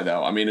and dry,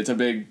 though. I mean, it's a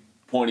big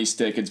pointy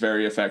stick. It's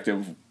very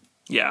effective.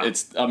 Yeah.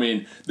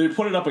 They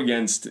put it up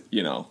against,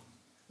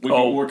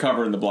 we're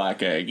covering the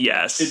black egg.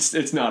 Yes.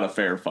 It's not a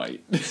fair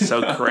fight.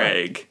 So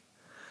Craig,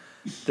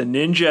 the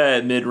ninja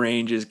at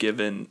mid-range is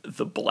given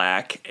the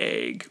black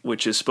egg,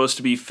 which is supposed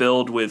to be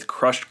filled with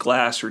crushed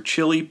glass or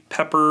chili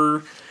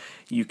pepper.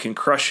 You can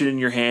crush it in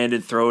your hand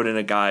and throw it in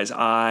a guy's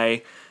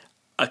eye.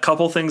 A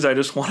couple things I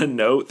just want to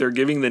note. They're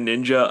giving the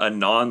ninja a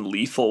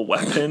non-lethal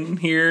weapon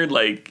here.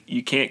 Like,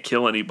 you can't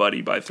kill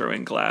anybody by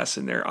throwing glass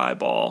in their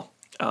eyeball.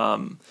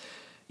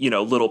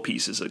 Little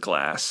pieces of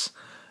glass.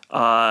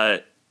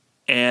 And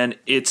And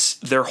it's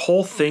their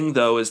whole thing,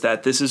 though, is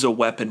that this is a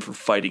weapon for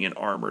fighting an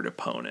armored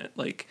opponent.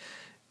 Like,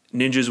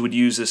 ninjas would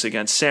use this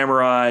against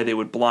samurai. They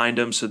would blind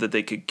them so that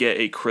they could get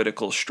a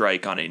critical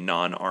strike on a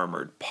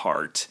non-armored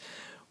part.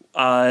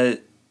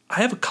 I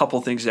have a couple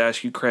things to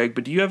ask you, Craig,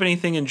 but do you have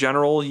anything in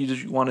general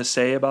you want to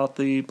say about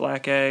the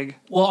Black Egg?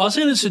 Well, I'll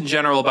say this in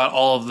general about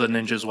all of the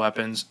ninjas'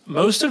 weapons.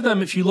 Most of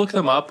them, if you look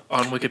them up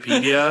on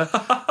Wikipedia,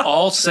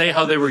 all say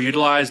how they were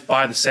utilized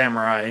by the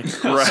samurai.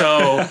 Right.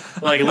 So,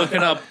 like,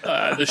 looking up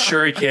the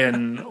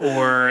shuriken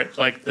or,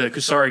 like, the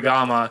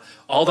kusarigama,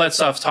 all that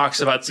stuff talks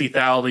about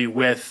lethality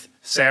with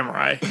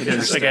samurai.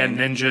 Because, again,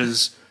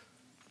 ninjas,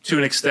 to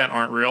an extent,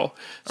 aren't real.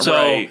 So,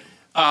 right.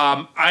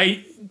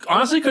 I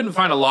honestly couldn't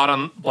find a lot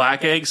on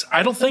Black Eggs.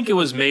 I don't think it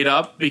was made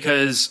up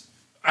because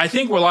I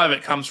think where a lot of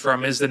it comes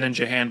from is the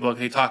Ninja Handbook.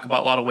 They talk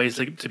about a lot of ways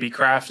to be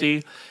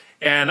crafty.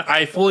 And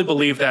I fully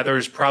believe that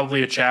there's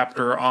probably a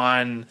chapter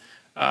on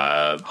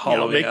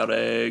hollowing out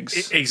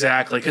eggs.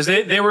 Exactly. Because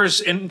there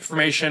was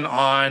information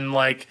on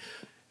like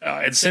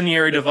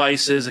incendiary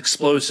devices,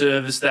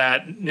 explosives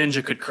that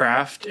Ninja could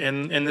craft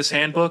in this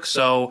handbook.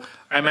 So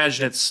I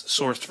imagine it's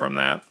sourced from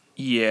that.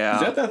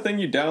 Yeah. Is that thing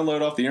you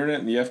download off the internet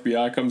and the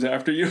FBI comes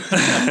after you?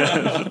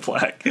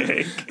 Black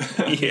Egg.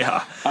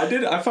 Yeah.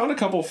 I found a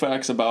couple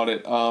facts about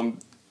it.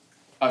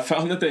 I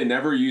found that they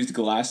never used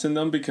glass in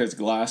them because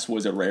glass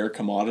was a rare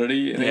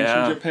commodity in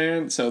ancient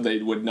Japan, so they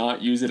would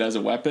not use it as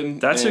a weapon.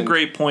 That's a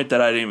great point that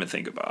I didn't even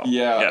think about.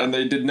 Yeah, and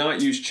they did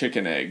not use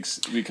chicken eggs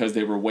because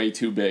they were way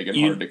too big and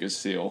hard to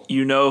conceal.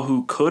 You know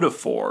who could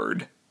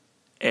afford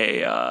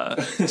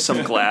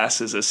some glass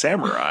as a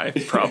samurai,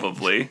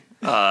 probably.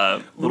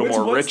 A little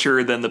more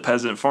richer than the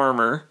peasant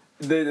farmer.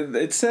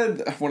 It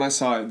said, when I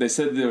saw it, they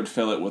said they would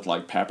fill it with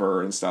like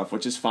pepper and stuff,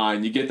 which is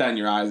fine. You get that in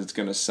your eyes, it's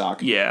going to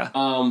suck. Yeah.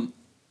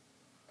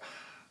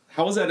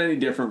 How is that any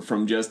different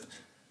from just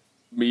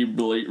me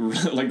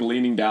like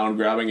leaning down,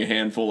 grabbing a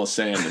handful of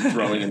sand and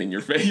throwing it in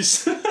your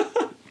face?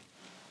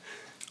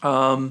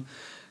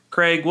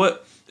 Craig,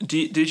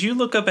 did you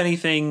look up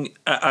anything?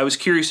 I was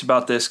curious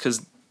about this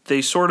because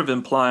they sort of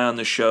imply on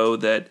the show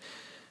that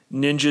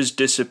ninjas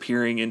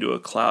disappearing into a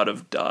cloud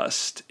of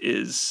dust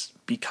is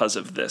because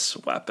of this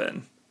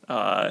weapon.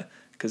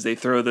 Because they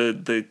throw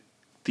the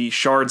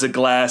shards of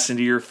glass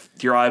into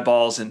your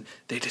eyeballs and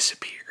they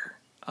disappear.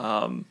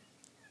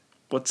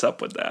 What's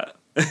up with that?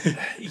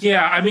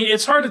 Yeah, I mean,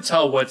 it's hard to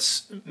tell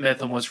what's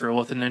myth and what's real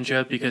with the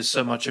ninja because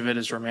so much of it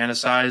is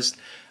romanticized.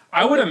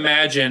 I would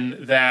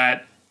imagine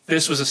that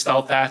this was a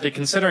stealth tactic,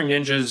 considering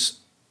ninjas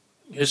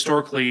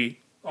historically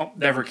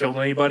never killed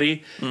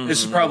anybody. Mm-hmm.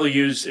 This is probably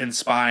used in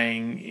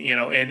spying,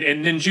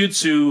 and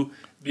ninjutsu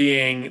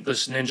being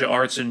this ninja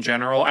arts in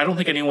general. I don't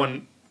think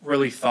anyone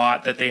really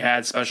thought that they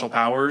had special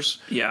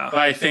powers. Yeah. But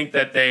I think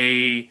that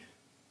they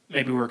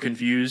maybe were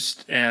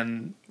confused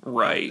and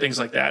things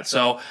like that.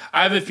 So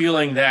I have a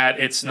feeling that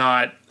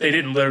they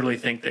didn't literally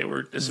think they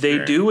were disappearing.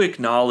 They do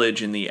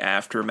acknowledge in the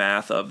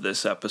aftermath of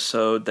this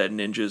episode that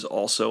ninjas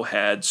also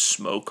had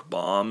smoke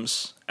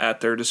bombs at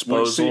their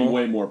disposal. Which seem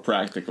way more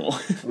practical.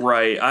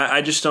 Right.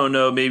 I just don't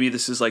know. Maybe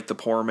this is like the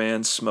poor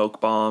man's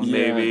smoke bomb,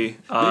 maybe.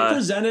 They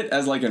present it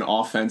as like an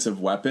offensive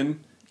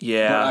weapon.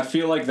 Yeah. But I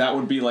feel like that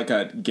would be like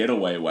a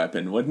getaway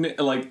weapon, wouldn't it?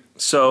 Like,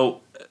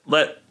 so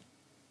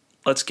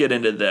let's get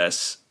into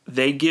this.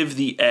 They give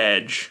the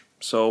edge.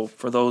 So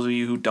for those of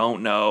you who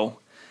don't know,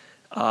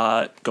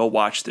 go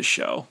watch the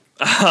show.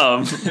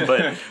 But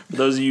for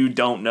those of you who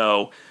don't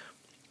know,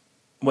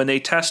 when they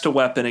test a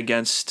weapon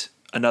against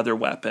another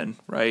weapon,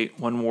 right?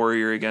 One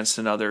warrior against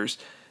another's,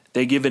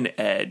 they give an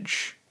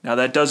edge. Now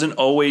that doesn't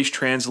always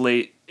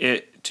translate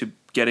it to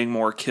getting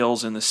more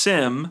kills in the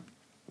sim,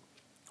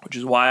 which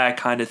is why I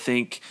kind of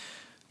think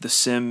the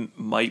sim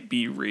might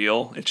be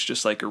real. It's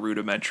just like a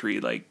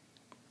rudimentary like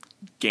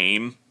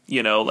game,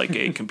 like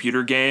a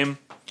computer game.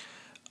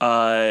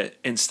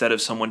 Instead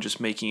of someone just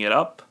making it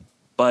up.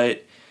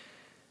 But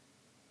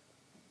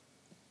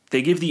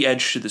they give the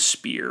edge to the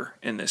spear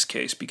in this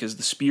case because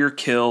the spear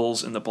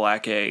kills and the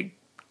Black Egg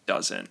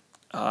doesn't.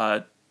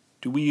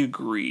 Do we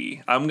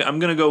agree? I'm going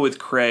to go with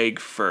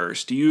Craig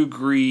first. Do you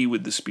agree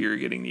with the spear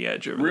getting the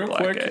edge over the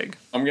Black Egg?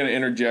 I'm going to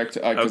interject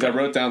because I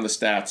wrote down the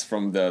stats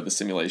from the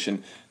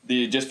simulation.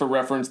 Just for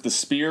reference, the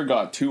spear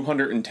got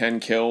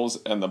 210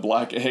 kills and the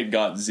Black Egg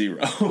got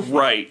 0.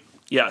 Right.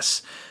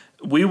 Yes.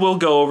 We will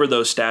go over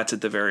those stats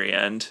at the very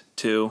end,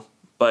 too.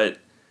 But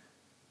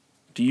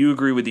do you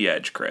agree with the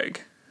edge,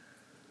 Craig?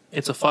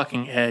 It's a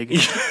fucking egg.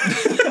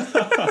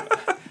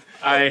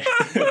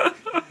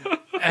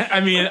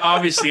 I mean,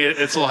 obviously,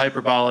 it's a little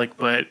hyperbolic,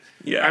 but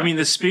yeah. I mean,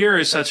 the spear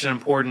is such an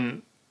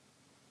important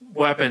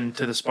weapon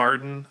to the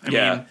Spartan. I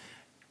mean,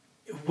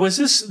 was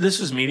this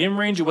was medium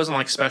range? It wasn't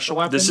like special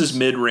weapons? This is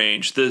mid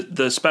range.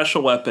 The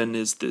special weapon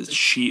is the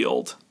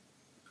shield.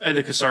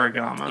 The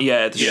Kasarigama.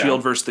 Yeah, the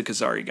shield versus the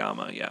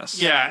Kasarigama,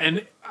 yes. Yeah,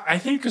 and I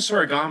think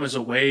Kasarigama is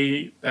a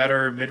way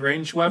better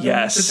mid-range weapon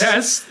Yes. to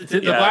test. The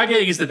Black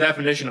Egg is the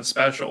definition of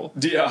special.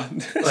 Yeah.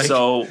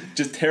 So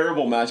just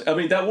terrible match. I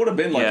mean, that would have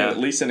been at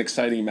least an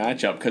exciting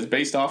matchup because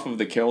based off of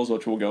the kills,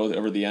 which we'll go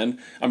over the end.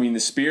 I mean, the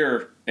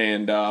spear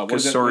and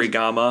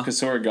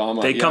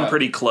Kasarigama. They come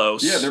pretty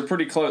close. Yeah, they're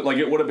pretty close. Like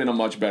it would have been a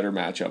much better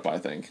matchup, I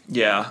think.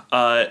 Yeah.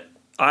 I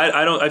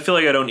feel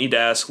like I don't need to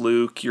ask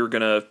Luke. You're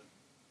gonna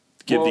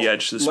give the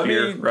edge to the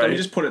spear, right? Let me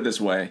just put it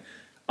this way.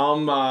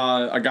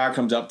 A guy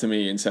comes up to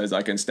me and says,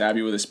 I can stab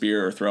you with a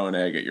spear or throw an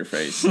egg at your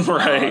face.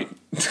 Right.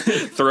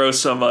 Throw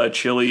some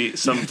chili,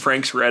 some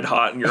Frank's Red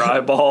Hot in your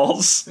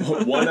eyeballs.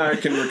 One I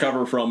can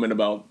recover from in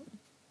about,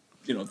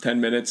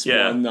 10 minutes.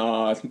 Yeah.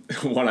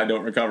 One I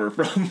don't recover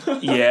from.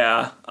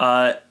 Yeah.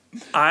 I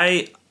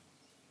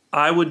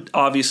would,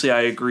 obviously,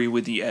 I agree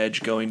with the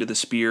edge going to the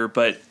spear,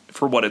 but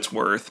for what it's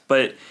worth.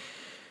 But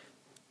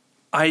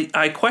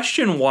I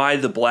question why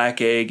the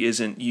Black Egg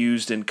isn't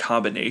used in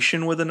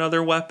combination with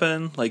another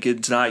weapon. Like,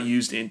 it's not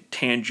used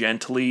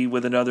tangentially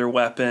with another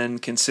weapon,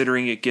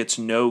 considering it gets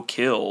no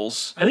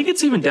kills. I think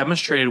it's even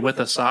demonstrated with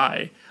a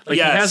sai. Like,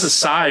 he has a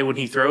sai when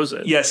he throws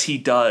it. Yes, he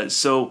does.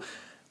 So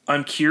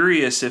I'm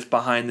curious if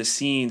behind the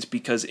scenes,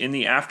 because in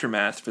the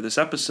aftermath for this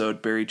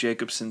episode, Barry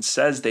Jacobson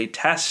says they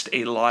test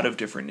a lot of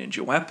different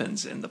ninja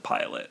weapons in the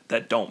pilot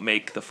that don't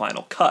make the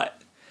final cut.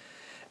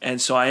 And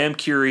so I am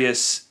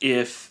curious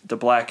if the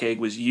Black Egg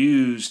was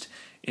used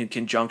in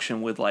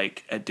conjunction with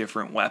like a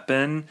different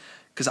weapon,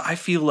 because I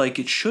feel like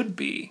it should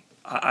be.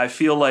 I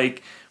feel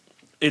like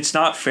it's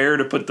not fair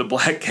to put the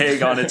Black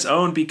Egg on its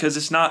own because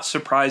it's not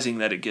surprising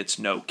that it gets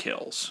no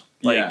kills.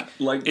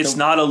 It's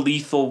not a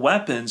lethal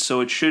weapon,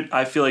 so it should.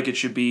 I feel like it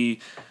should be,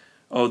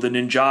 the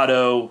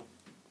Ninjato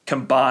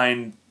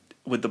combined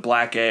with the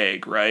Black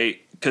Egg,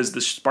 right? Because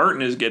the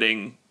Spartan is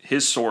getting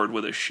his sword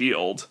with a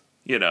shield,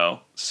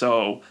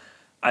 so.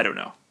 I don't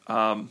know.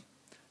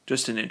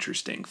 Just an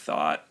interesting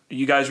thought. Are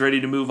you guys ready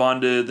to move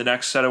on to the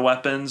next set of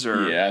weapons?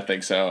 Or yeah, I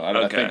think so.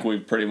 I think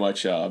we've pretty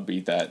much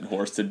beat that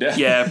horse to death.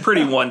 Yeah,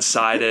 pretty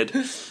one-sided.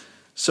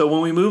 So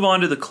when we move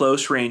on to the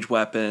close-range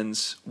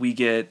weapons, we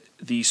get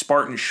the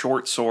Spartan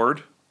short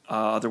sword,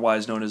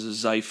 otherwise known as a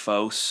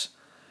Xiphos,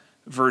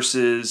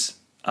 versus,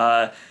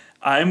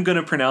 I'm going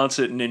to pronounce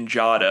it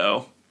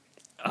Ninjato.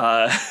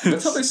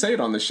 That's how they say it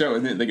on the show,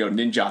 and then they go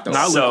Ninjato.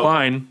 Not Luke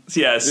Klein.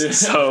 Yes,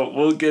 so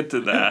we'll get to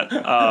that.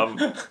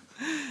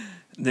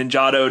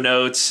 Ninjato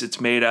notes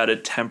it's made out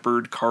of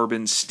tempered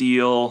carbon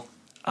steel.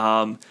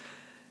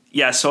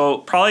 So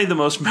probably the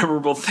most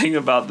memorable thing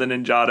about the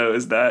Ninjato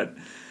is that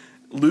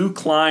Luke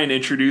Klein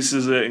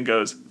introduces it and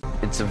goes,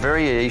 "It's a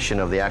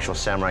variation of the actual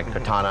samurai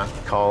katana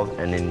called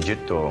a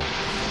ninjutsu."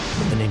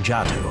 The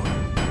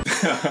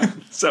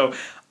Ninjato. So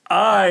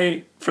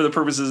I, for the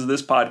purposes of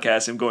this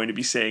podcast, am going to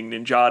be saying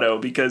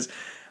Ninjato because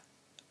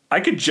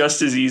I could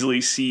just as easily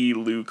see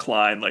Luke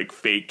Klein like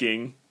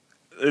faking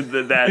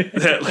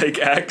that like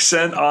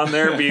accent on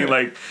there, being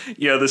like,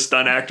 the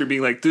stunt actor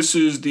being like, "This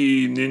is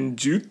the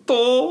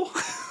ninjutsu."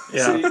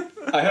 Yeah, see,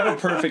 I have a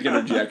perfect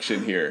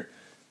interjection here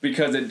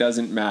because it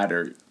doesn't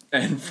matter,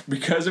 and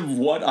because of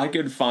what I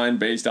could find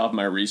based off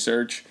my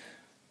research,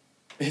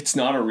 it's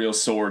not a real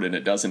sword and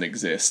it doesn't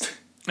exist.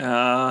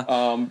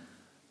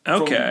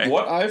 Okay. From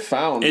what I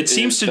found, it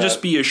seems to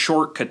just be a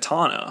short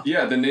katana.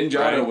 Yeah, the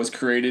Ninjato was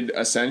created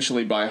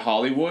essentially by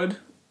Hollywood,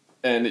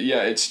 and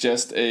it's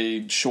just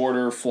a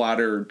shorter,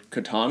 flatter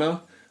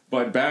katana.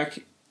 But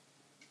back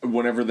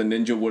whenever the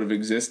ninja would have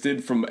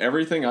existed, from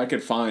everything I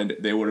could find,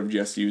 they would have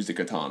just used a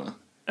katana.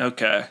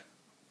 Okay.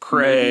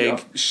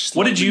 Craig,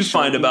 what did you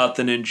find about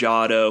the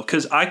Ninjato?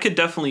 Because I could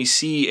definitely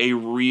see a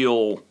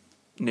real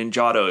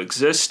Ninjato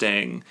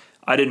existing.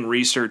 I didn't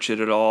research it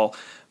at all.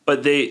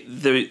 But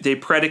they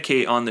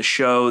predicate on the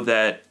show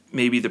that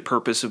maybe the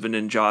purpose of a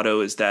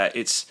Ninjato is that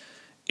it's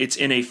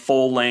in a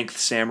full-length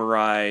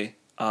samurai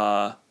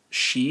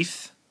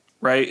sheath,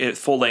 right? A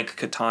full-length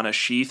katana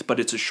sheath, but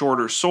it's a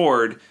shorter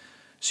sword,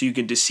 so you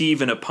can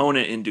deceive an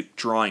opponent into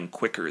drawing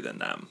quicker than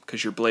them,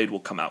 because your blade will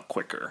come out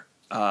quicker.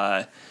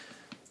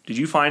 Did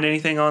you find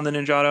anything on the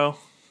Ninjato?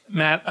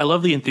 Matt, I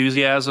love the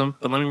enthusiasm,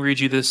 but let me read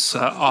you this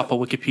off of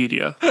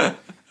Wikipedia.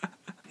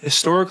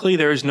 Historically,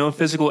 there is no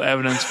physical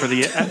evidence for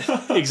the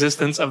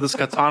existence of this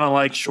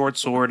katana-like short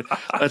sword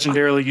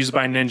legendarily used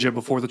by ninja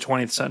before the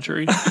 20th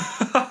century.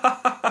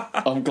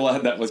 I'm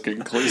glad that was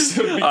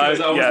conclusive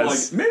because I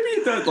was like, maybe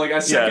it does. Like, I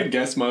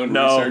second-guessed my own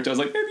research. I was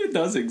like, maybe it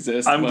does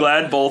exist. I'm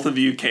glad both of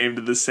you came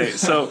to the same.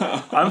 So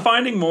I'm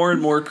finding more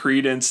and more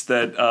credence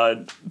that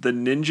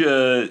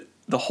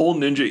the whole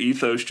ninja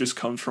ethos just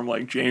comes from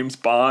like James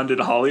Bond in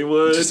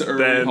Hollywood, just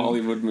early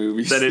Hollywood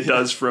movies, than it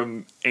does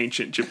from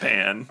ancient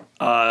Japan.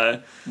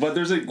 But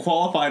there's a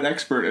qualified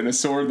expert in a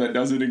sword that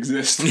doesn't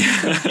exist.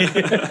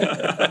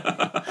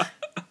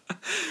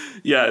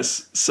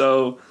 Yes.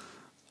 So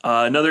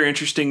another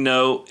interesting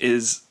note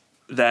is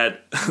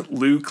that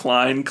Lou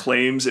Klein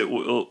claims it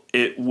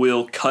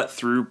will cut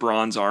through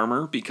bronze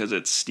armor because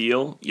it's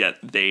steel, yet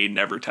they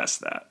never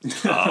test that.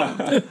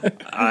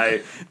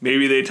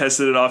 Maybe they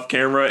tested it off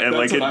camera and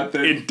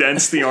it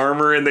dents the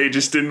armor and they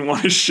just didn't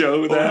want to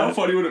show that. How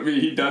funny would it be?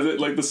 He does it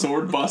like the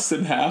sword busts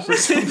in half or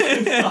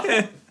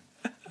something.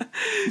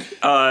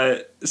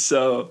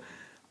 So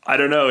I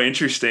don't know.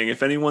 Interesting.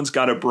 If anyone's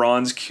got a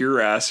bronze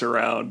cuirass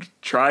around,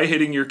 try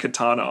hitting your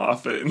katana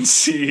off it and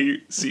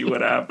see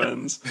what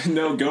happens.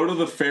 No, go to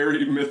the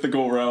fairy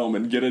mythical realm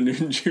and get a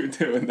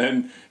ninjutsu and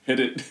then hit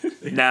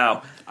it.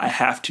 Now, I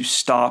have to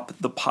stop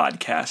the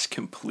podcast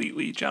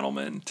completely,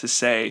 gentlemen, to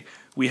say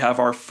we have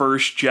our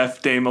first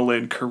Jeff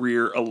Damelin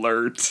career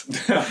alert.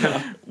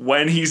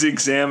 When he's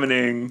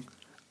examining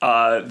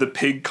the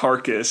pig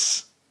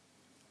carcass,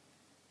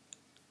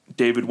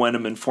 David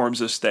Wenham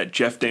informs us that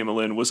Jeff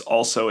Damelin was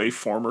also a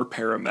former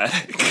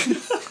paramedic.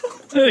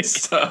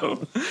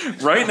 So,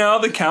 right now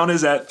the count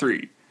is at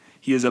 3.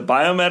 He is a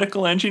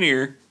biomedical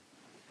engineer,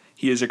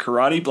 he is a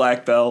karate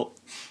black belt,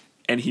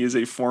 and he is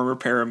a former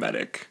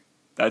paramedic.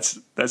 That's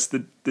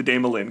the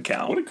Damelin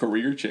count. What a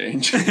career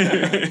change.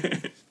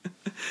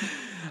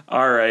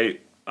 All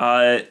right.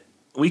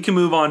 We can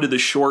move on to the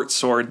short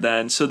sword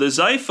then. So the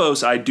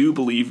Xiphos, I do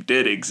believe,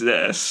 did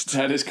exist.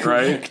 That is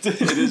correct.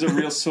 Right? It is a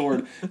real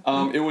sword.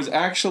 It was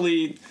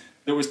actually,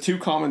 there was 2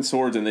 common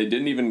swords, and they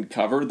didn't even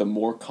cover the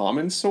more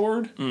common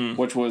sword,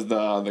 which was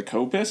the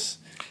kopis.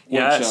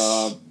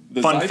 Yes.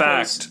 Fun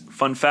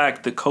Xiphos,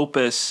 fact, the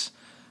kopis,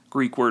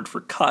 Greek word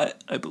for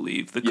cut, I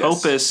believe. The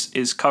kopis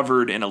is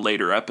covered in a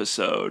later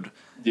episode.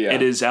 Yeah.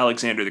 It is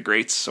Alexander the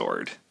Great's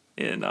sword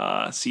in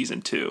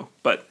season 2.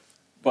 But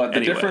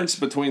the difference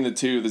between the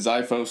two, the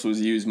Xiphos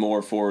was used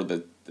more for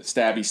the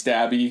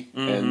stabby,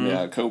 and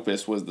the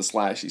kopis was the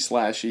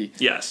slashy.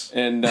 Yes.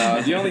 And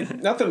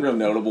nothing real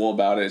notable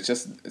about it.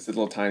 It's a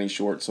little tiny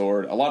short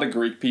sword. A lot of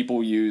Greek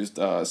people used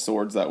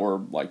swords that were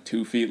like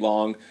 2 feet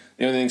long.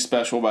 The only thing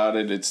special about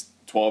it, it's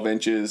 12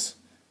 inches.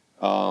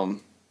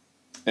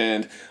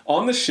 And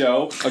on the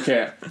show,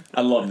 okay,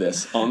 I love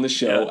this. On the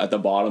show, at the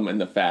bottom in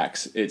the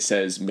facts, it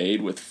says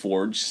made with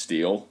forged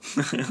steel.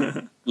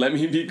 Let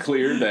me be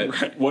clear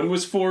that when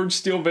was forged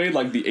steel made?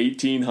 Like the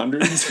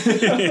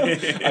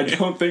 1800s? I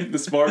don't think the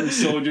Spartan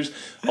soldiers...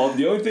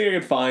 the only thing I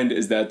could find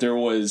is that there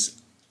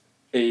was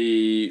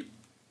like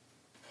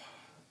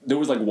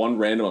one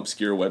random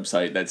obscure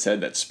website that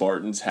said that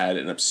Spartans had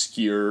an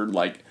obscure,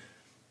 like,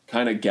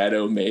 kind of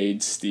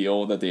ghetto-made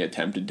steel that they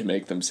attempted to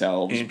make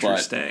themselves.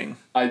 Interesting.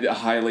 But I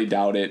highly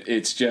doubt it.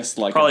 It's just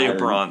like probably a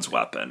bronze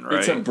weapon, right?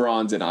 It's a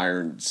bronze and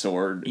iron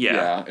sword.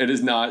 Yeah. It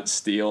is not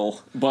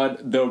steel,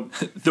 but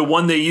the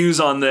one they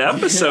use on the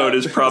episode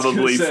is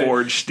probably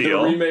forged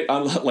steel. The remake,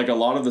 like a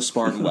lot of the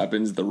Spartan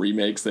weapons, the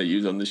remakes they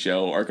use on the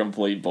show are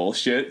complete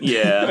bullshit.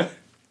 Yeah.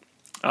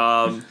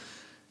 The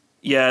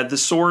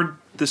sword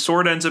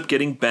ends up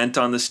getting bent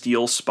on the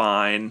steel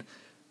spine.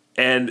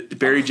 And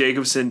Barry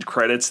Jacobson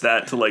credits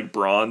that to like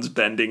bronze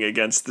bending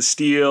against the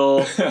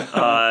steel.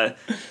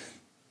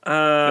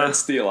 That's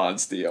steel on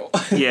steel.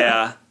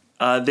 Yeah.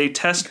 They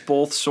test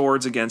both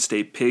swords against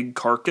a pig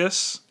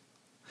carcass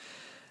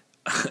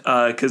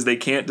because they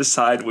can't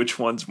decide which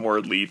one's more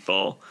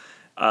lethal.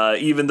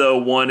 Even though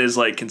one is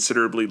like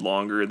considerably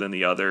longer than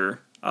the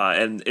other.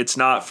 And it's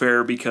not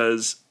fair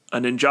because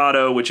a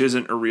ninjato, which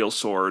isn't a real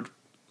sword,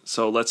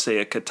 so let's say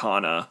a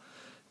katana.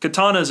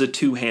 Katana is a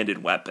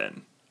 2-handed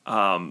weapon.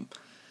 And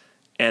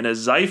a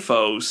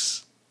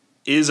Xiphos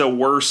is a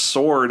worse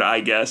sword,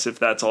 I guess, if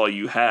that's all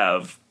you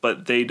have.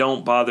 But they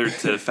don't bother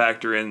to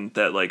factor in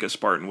that, like, a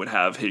Spartan would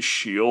have his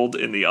shield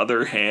in the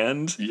other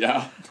hand.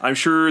 Yeah. I'm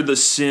sure the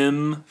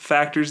sim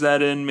factors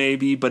that in,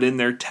 maybe. But in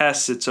their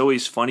tests, it's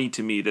always funny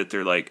to me that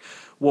they're like,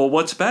 well,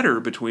 what's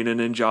better between a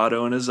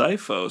ninjato and a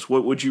Xiphos?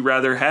 What would you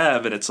rather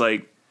have? And it's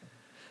like,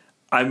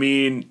 I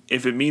mean,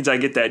 if it means I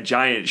get that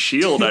giant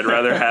shield, I'd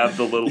rather have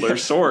the littler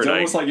sword. It's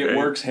almost like it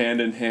works hand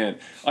in hand.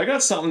 I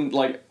got something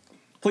like,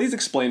 please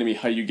explain to me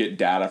how you get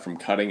data from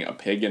cutting a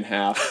pig in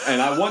half.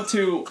 And I want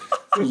to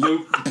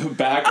loop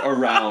back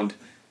around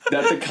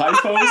that the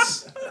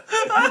Kaipos,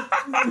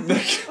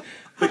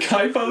 the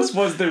Kaipos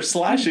was their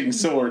slashing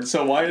sword.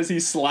 So why is he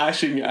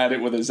slashing at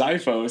it with a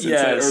Xiphos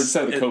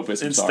instead of the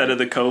kopis? Instead of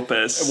the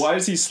kopis. Why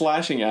is he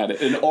slashing at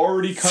it? An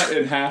already cut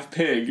in half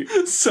pig.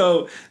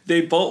 So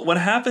what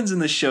happens in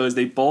the show is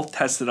they both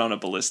tested on a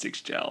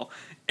ballistics gel.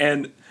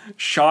 And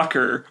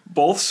shocker,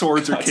 both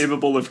swords are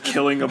capable of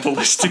killing a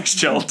ballistics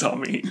gel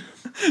dummy.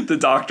 The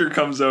doctor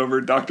comes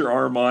over, Dr.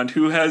 Armand,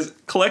 who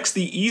collects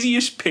the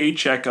easiest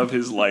paycheck of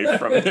his life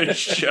from this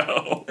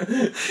show.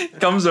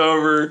 Comes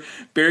over,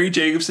 Barry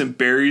Jacobson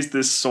buries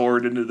this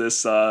sword into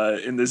this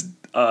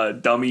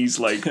dummy's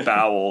like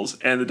bowels,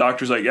 and the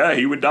doctor's like, yeah,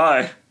 he would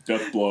die.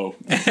 Death blow.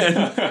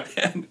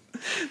 And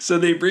so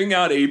they bring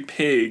out a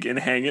pig and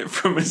hang it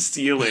from a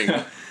ceiling.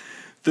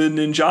 The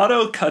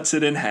ninjato cuts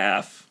it in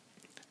half,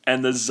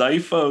 and the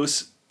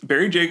Xiphos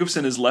Barry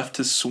Jacobson is left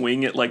to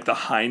swing at like the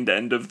hind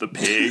end of the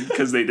pig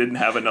because they didn't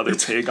have another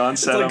pig on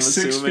set. It's like I'm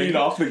 6 assuming feet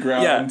off the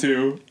ground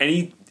too.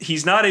 And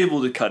he's not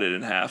able to cut it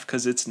in half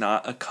because it's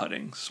not a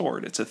cutting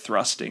sword; it's a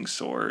thrusting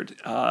sword.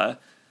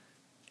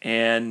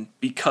 And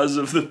because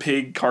of the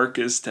pig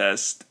carcass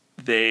test,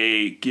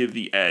 they give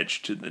the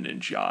edge to the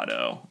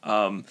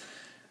Ninjato.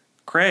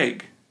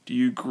 Craig, do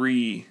you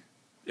agree?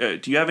 Do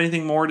you have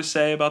anything more to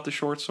say about the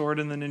short sword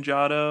and the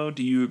Ninjato?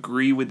 Do you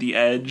agree with the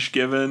edge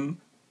given?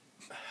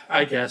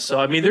 I guess so.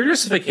 I mean, their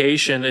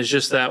justification is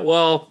just that,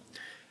 well,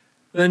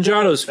 the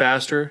Ninjato's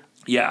faster.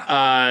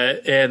 Yeah.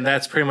 And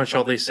that's pretty much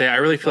all they say. I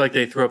really feel like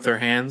they threw up their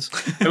hands.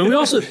 I mean, we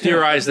also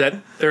theorize that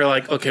they're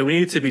like, okay, we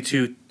need it to be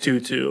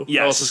 2-2-2.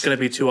 Yes. Or else it's going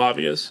to be too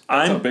obvious.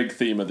 That's a big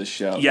theme of the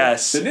show.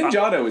 Yes. The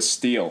Ninjato is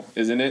steel,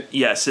 isn't it?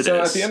 Yes, it is. So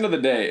at the end of the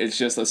day, it's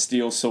just a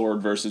steel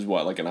sword versus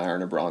what, like an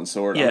iron or bronze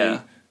sword? Yeah. I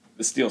mean,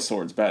 the steel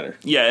sword's better.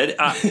 Yeah,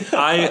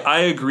 I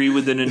agree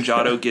with the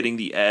Ninjato getting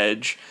the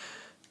edge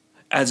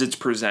as it's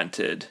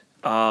presented.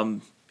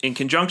 In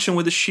conjunction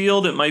with the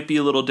shield, it might be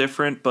a little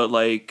different, but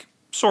like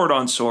sword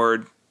on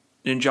sword,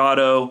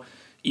 Ninjato,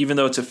 even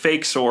though it's a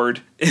fake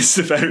sword, is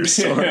the better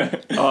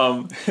sword.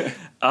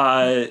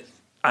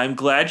 I'm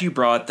glad you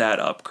brought that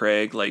up,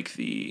 Craig, like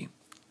the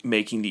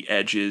making the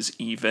edges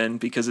even,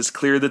 because it's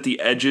clear that the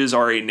edges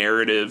are a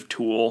narrative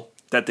tool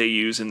that they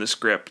use in the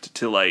script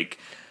to like,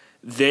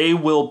 they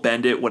will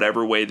bend it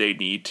whatever way they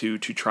need to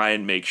try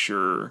and make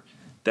sure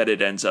that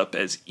it ends up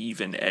as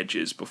even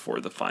edges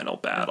before the final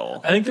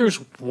battle. I think there's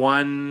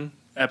one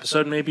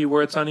episode maybe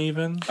where it's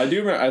uneven. I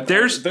do remember.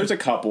 There's a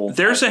couple.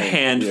 There's a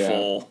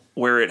handful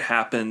where it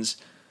happens,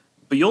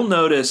 but you'll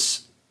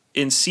notice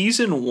in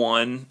season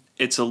 1,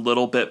 it's a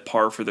little bit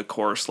par for the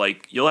course.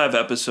 Like you'll have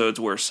episodes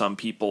where some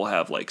people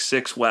have like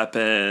 6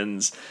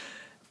 weapons,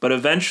 but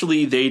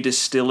eventually they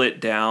distill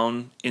it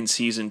down in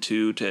season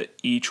 2 to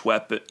each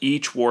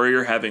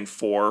warrior having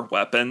 4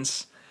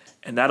 weapons.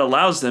 And that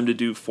allows them to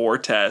do 4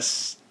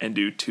 tests and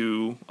do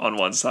 2 on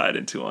one side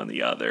and 2 on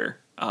the other.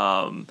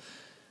 And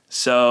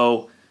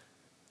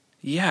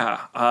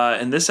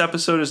this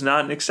episode is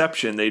not an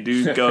exception. They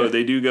do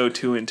go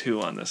 2 and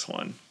 2 on this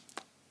one.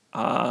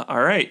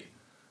 All right.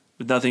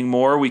 With nothing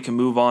more, we can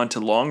move on to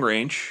long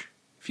range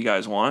if you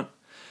guys want.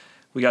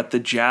 We got the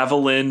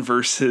javelin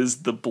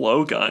versus the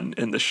blowgun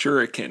and the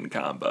shuriken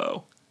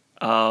combo.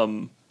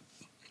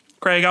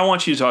 Craig, I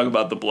want you to talk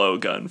about the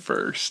blowgun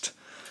first.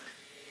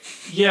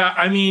 Yeah,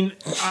 I mean,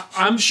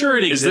 I'm sure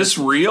it exists. Is this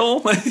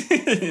real?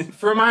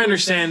 From my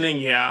understanding,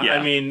 yeah.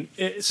 I mean,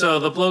 so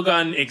the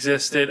blowgun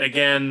existed,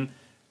 again,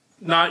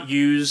 not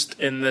used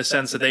in the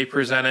sense that they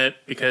present it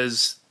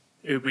because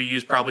it would be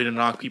used probably to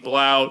knock people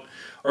out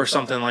or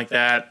something like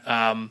that,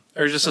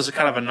 or just as a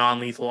kind of a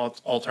non-lethal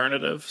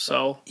alternative.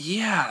 So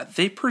yeah,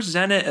 they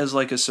present it as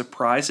like a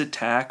surprise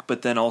attack,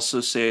 but then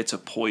also say it's a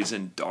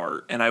poison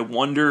dart. And I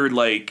wonder,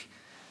 like,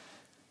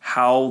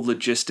 how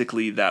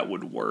logistically that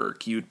would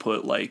work. You'd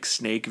put like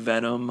snake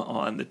venom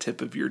on the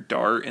tip of your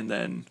dart and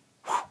then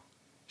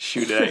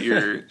shoot at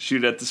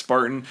the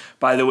Spartan.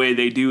 By the way,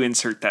 they do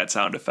insert that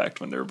sound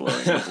effect when they're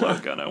blowing the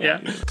blowgun.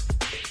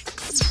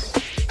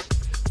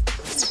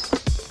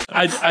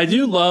 I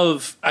do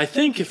love, I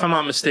think if I'm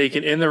not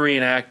mistaken, in the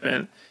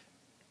reenactment,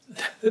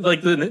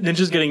 like the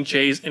ninja's getting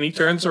chased and he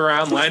turns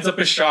around, lines up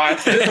a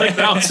shot, and it like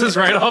bounces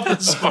right off the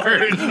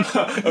Spartan.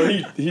 Or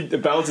he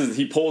bounces,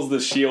 he pulls the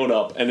shield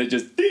up and it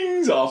just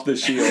dings off the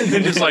shield.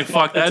 And just like,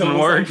 fuck, that didn't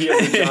work. Like he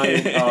has a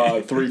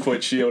giant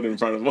 3-foot shield in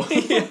front of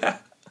him.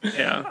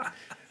 Yeah.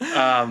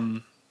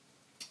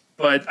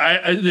 But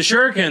the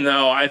shuriken,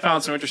 though, I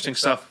found some interesting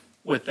stuff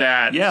with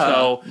that. Yeah,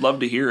 so,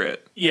 love to hear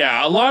it.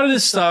 Yeah, a lot of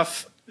this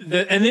stuff,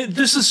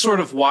 this is sort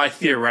of why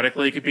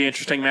theoretically it could be an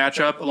interesting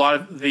matchup. A lot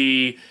of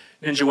the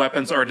ninja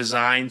weapons are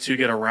designed to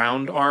get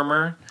around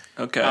armor.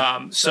 Okay.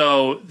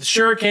 So the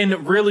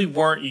shuriken really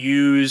weren't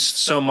used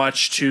so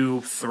much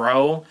to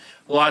throw.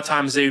 A lot of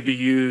times they would be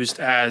used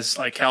as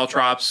like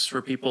caltrops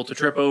for people to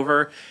trip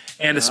over.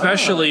 And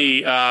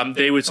especially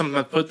they would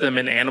sometimes put them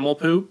in animal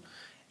poop.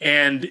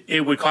 And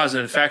it would cause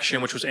an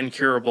infection, which was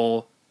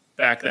incurable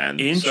back then.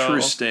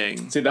 Interesting.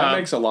 So, see, that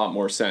makes a lot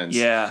more sense.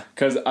 Yeah.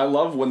 Because I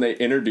love when they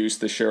introduce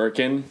the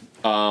shuriken.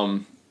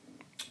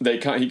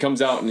 He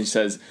comes out and he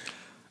says,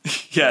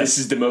 yes, this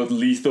is the most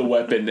lethal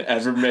weapon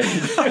ever made.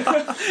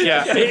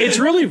 Yeah, it's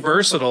really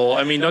versatile.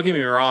 I mean, don't get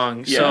me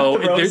wrong. Yeah. So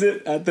He throws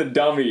it at the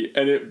dummy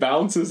and it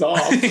bounces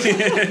off.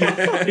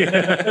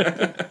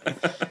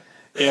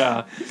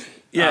 Yeah.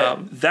 Yeah,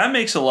 that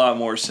makes a lot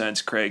more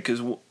sense, Craig,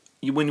 because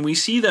when we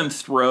see them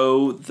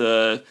throw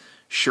the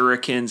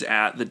shurikens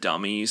at the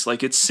dummies,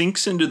 like it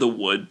sinks into the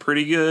wood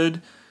pretty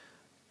good,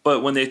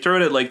 but when they throw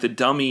it at like the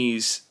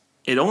dummies,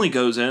 it only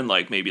goes in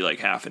like maybe like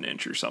half an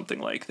inch or something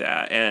like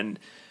that. And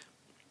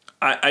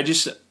I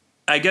guess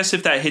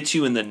if that hits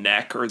you in the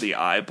neck or the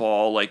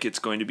eyeball, like it's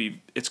going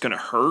to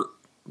hurt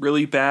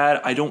really bad.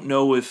 I don't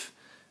know if,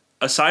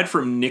 aside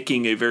from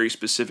nicking a very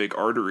specific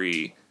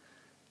artery,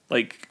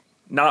 like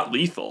not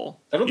lethal.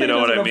 I don't think you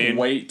know there's what I enough mean?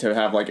 weight to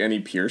have like any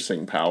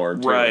piercing power.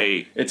 Too.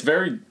 Right. It's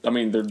very. I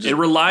mean, they're just It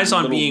relies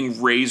on little-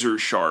 being razor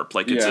sharp.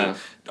 Like it's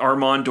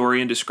Armand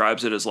Dorian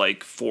describes it as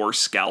like 4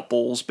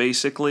 scalpels,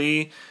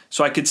 basically.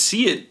 So I could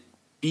see it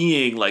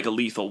being like a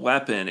lethal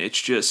weapon. It's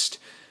just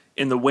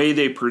in the way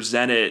they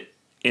present it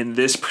in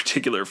this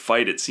particular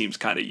fight, it seems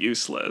kind of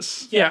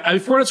useless. Yeah, I mean,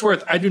 for what it's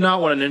worth, I do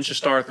not want a ninja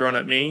star thrown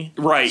at me.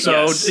 Right. So,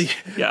 yes.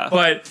 Yeah.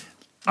 But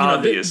you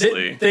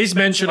obviously, they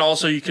mention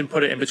also you can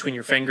put it in between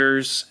your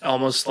fingers,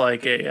 almost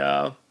like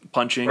a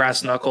punching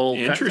brass knuckle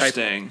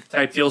Interesting.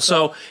 type deal.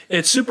 So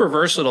it's super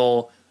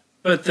versatile.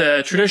 But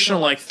the traditional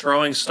like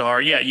throwing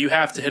star, yeah, you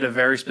have to hit a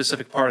very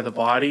specific part of the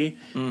body,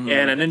 and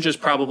a ninja's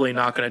probably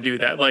not going to do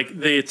that. Like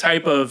the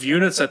type of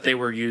units that they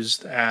were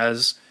used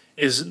as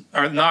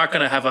are not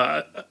going to have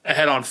a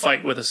head-on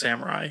fight with a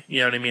samurai. You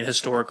know what I mean?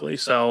 Historically,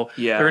 so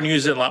they're going to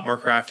use it in a lot more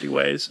crafty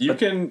ways. You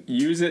can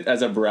use it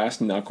as a brass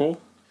knuckle.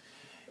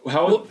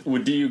 How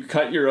do you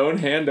cut your own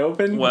hand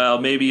open? Well,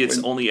 maybe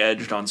it's only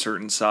edged on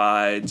certain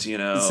sides, you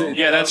know.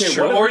 Yeah, that's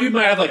true. Or you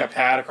might have like a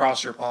pad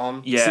across your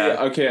palm. Yeah.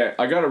 See, okay,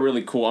 I got a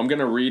really cool. I'm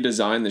gonna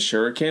redesign the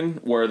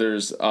shuriken where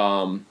there's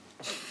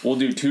we'll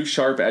do 2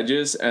 sharp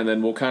edges and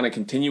then we'll kind of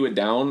continue it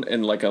down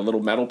in like a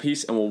little metal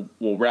piece and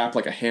we'll wrap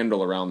like a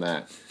handle around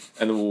that.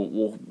 And then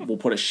we'll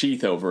put a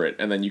sheath over it,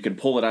 and then you can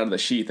pull it out of the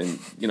sheath and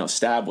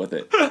stab with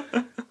it.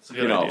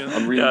 Idea.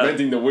 I'm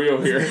reinventing the wheel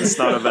here. That's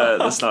not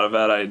a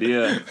bad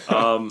idea.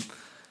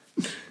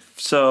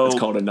 So it's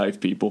called a knife,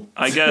 people.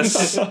 I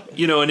guess a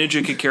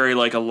ninja could carry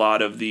like a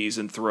lot of these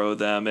and throw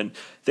them, and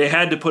they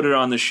had to put it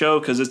on the show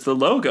because it's the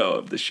logo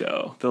of the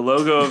show. The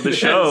logo of the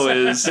show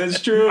is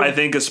that's true. I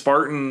think a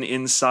Spartan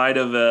inside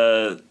of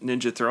a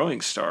ninja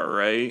throwing star,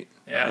 right?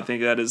 Yeah, I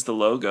think that is the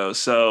logo.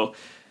 So.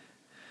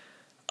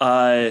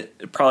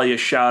 Probably a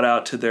shout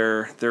out to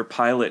their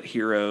pilot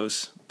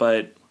heroes,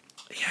 but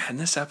yeah, in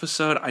this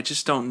episode, I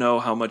just don't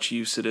know how much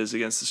use it is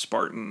against the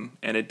Spartan,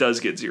 and it does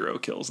get 0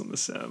 kills in the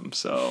sim.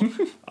 So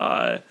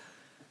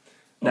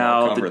now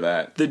I'll cover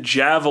that. The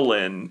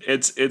javelin,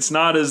 it's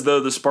not as though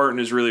the Spartan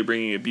is really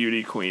bringing a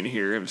beauty queen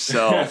here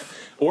himself.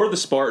 Or the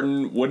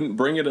Spartan wouldn't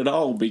bring it at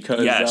all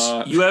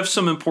because you have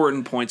some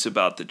important points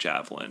about the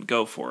javelin.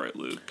 Go for it,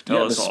 Luke.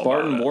 Tell us all the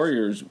Spartan about it.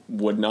 warriors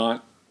would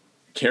not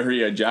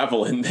carry a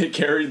javelin. They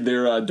carried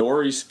their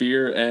dory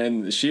spear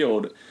and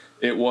shield.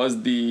 It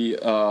was the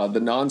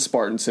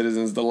non-Spartan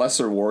citizens, the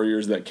lesser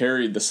warriors, that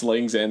carried the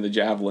slings and the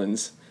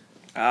javelins.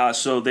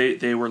 So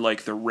they were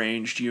like the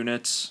ranged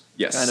units?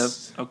 Yes. Kind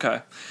of?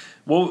 Okay.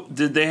 Well,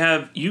 did they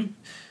have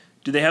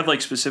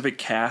like specific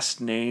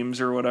cast names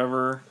or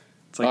whatever?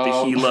 It's like the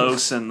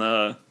Helos and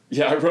the...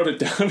 Yeah, I wrote it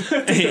down.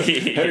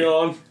 Hang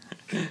on.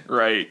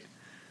 Right.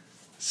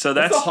 So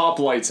that's... the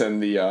hoplites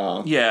and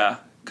the... Yeah.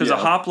 Because a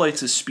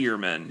hoplite's a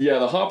spearman. Yeah,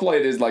 the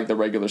hoplite is like the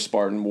regular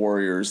Spartan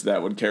warriors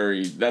that would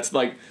carry... That's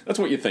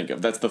what you think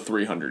of. That's the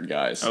 300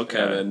 guys.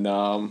 Okay. And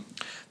then...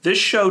 This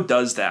show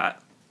does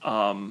that.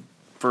 I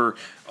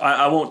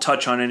won't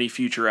touch on any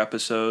future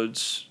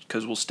episodes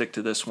because we'll stick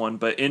to this one.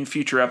 But in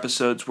future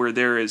episodes where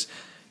there is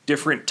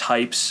different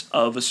types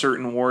of a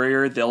certain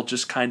warrior, they'll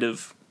just kind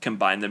of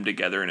combine them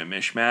together in a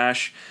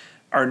mishmash.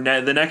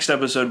 The next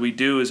episode we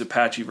do is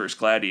Apache versus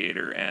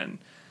Gladiator, and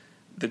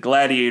the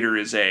Gladiator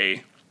is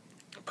a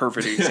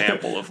perfect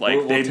example of like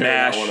we'll tear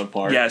that one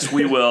apart. Yes,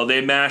 we will.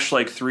 They mash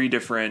like 3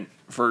 different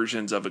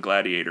versions of a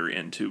gladiator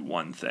into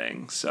one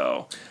thing.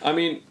 So I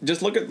mean,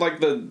 just look at like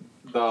the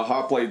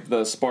hoplite,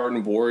 the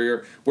Spartan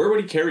warrior. Where would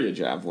he carry a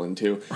javelin to?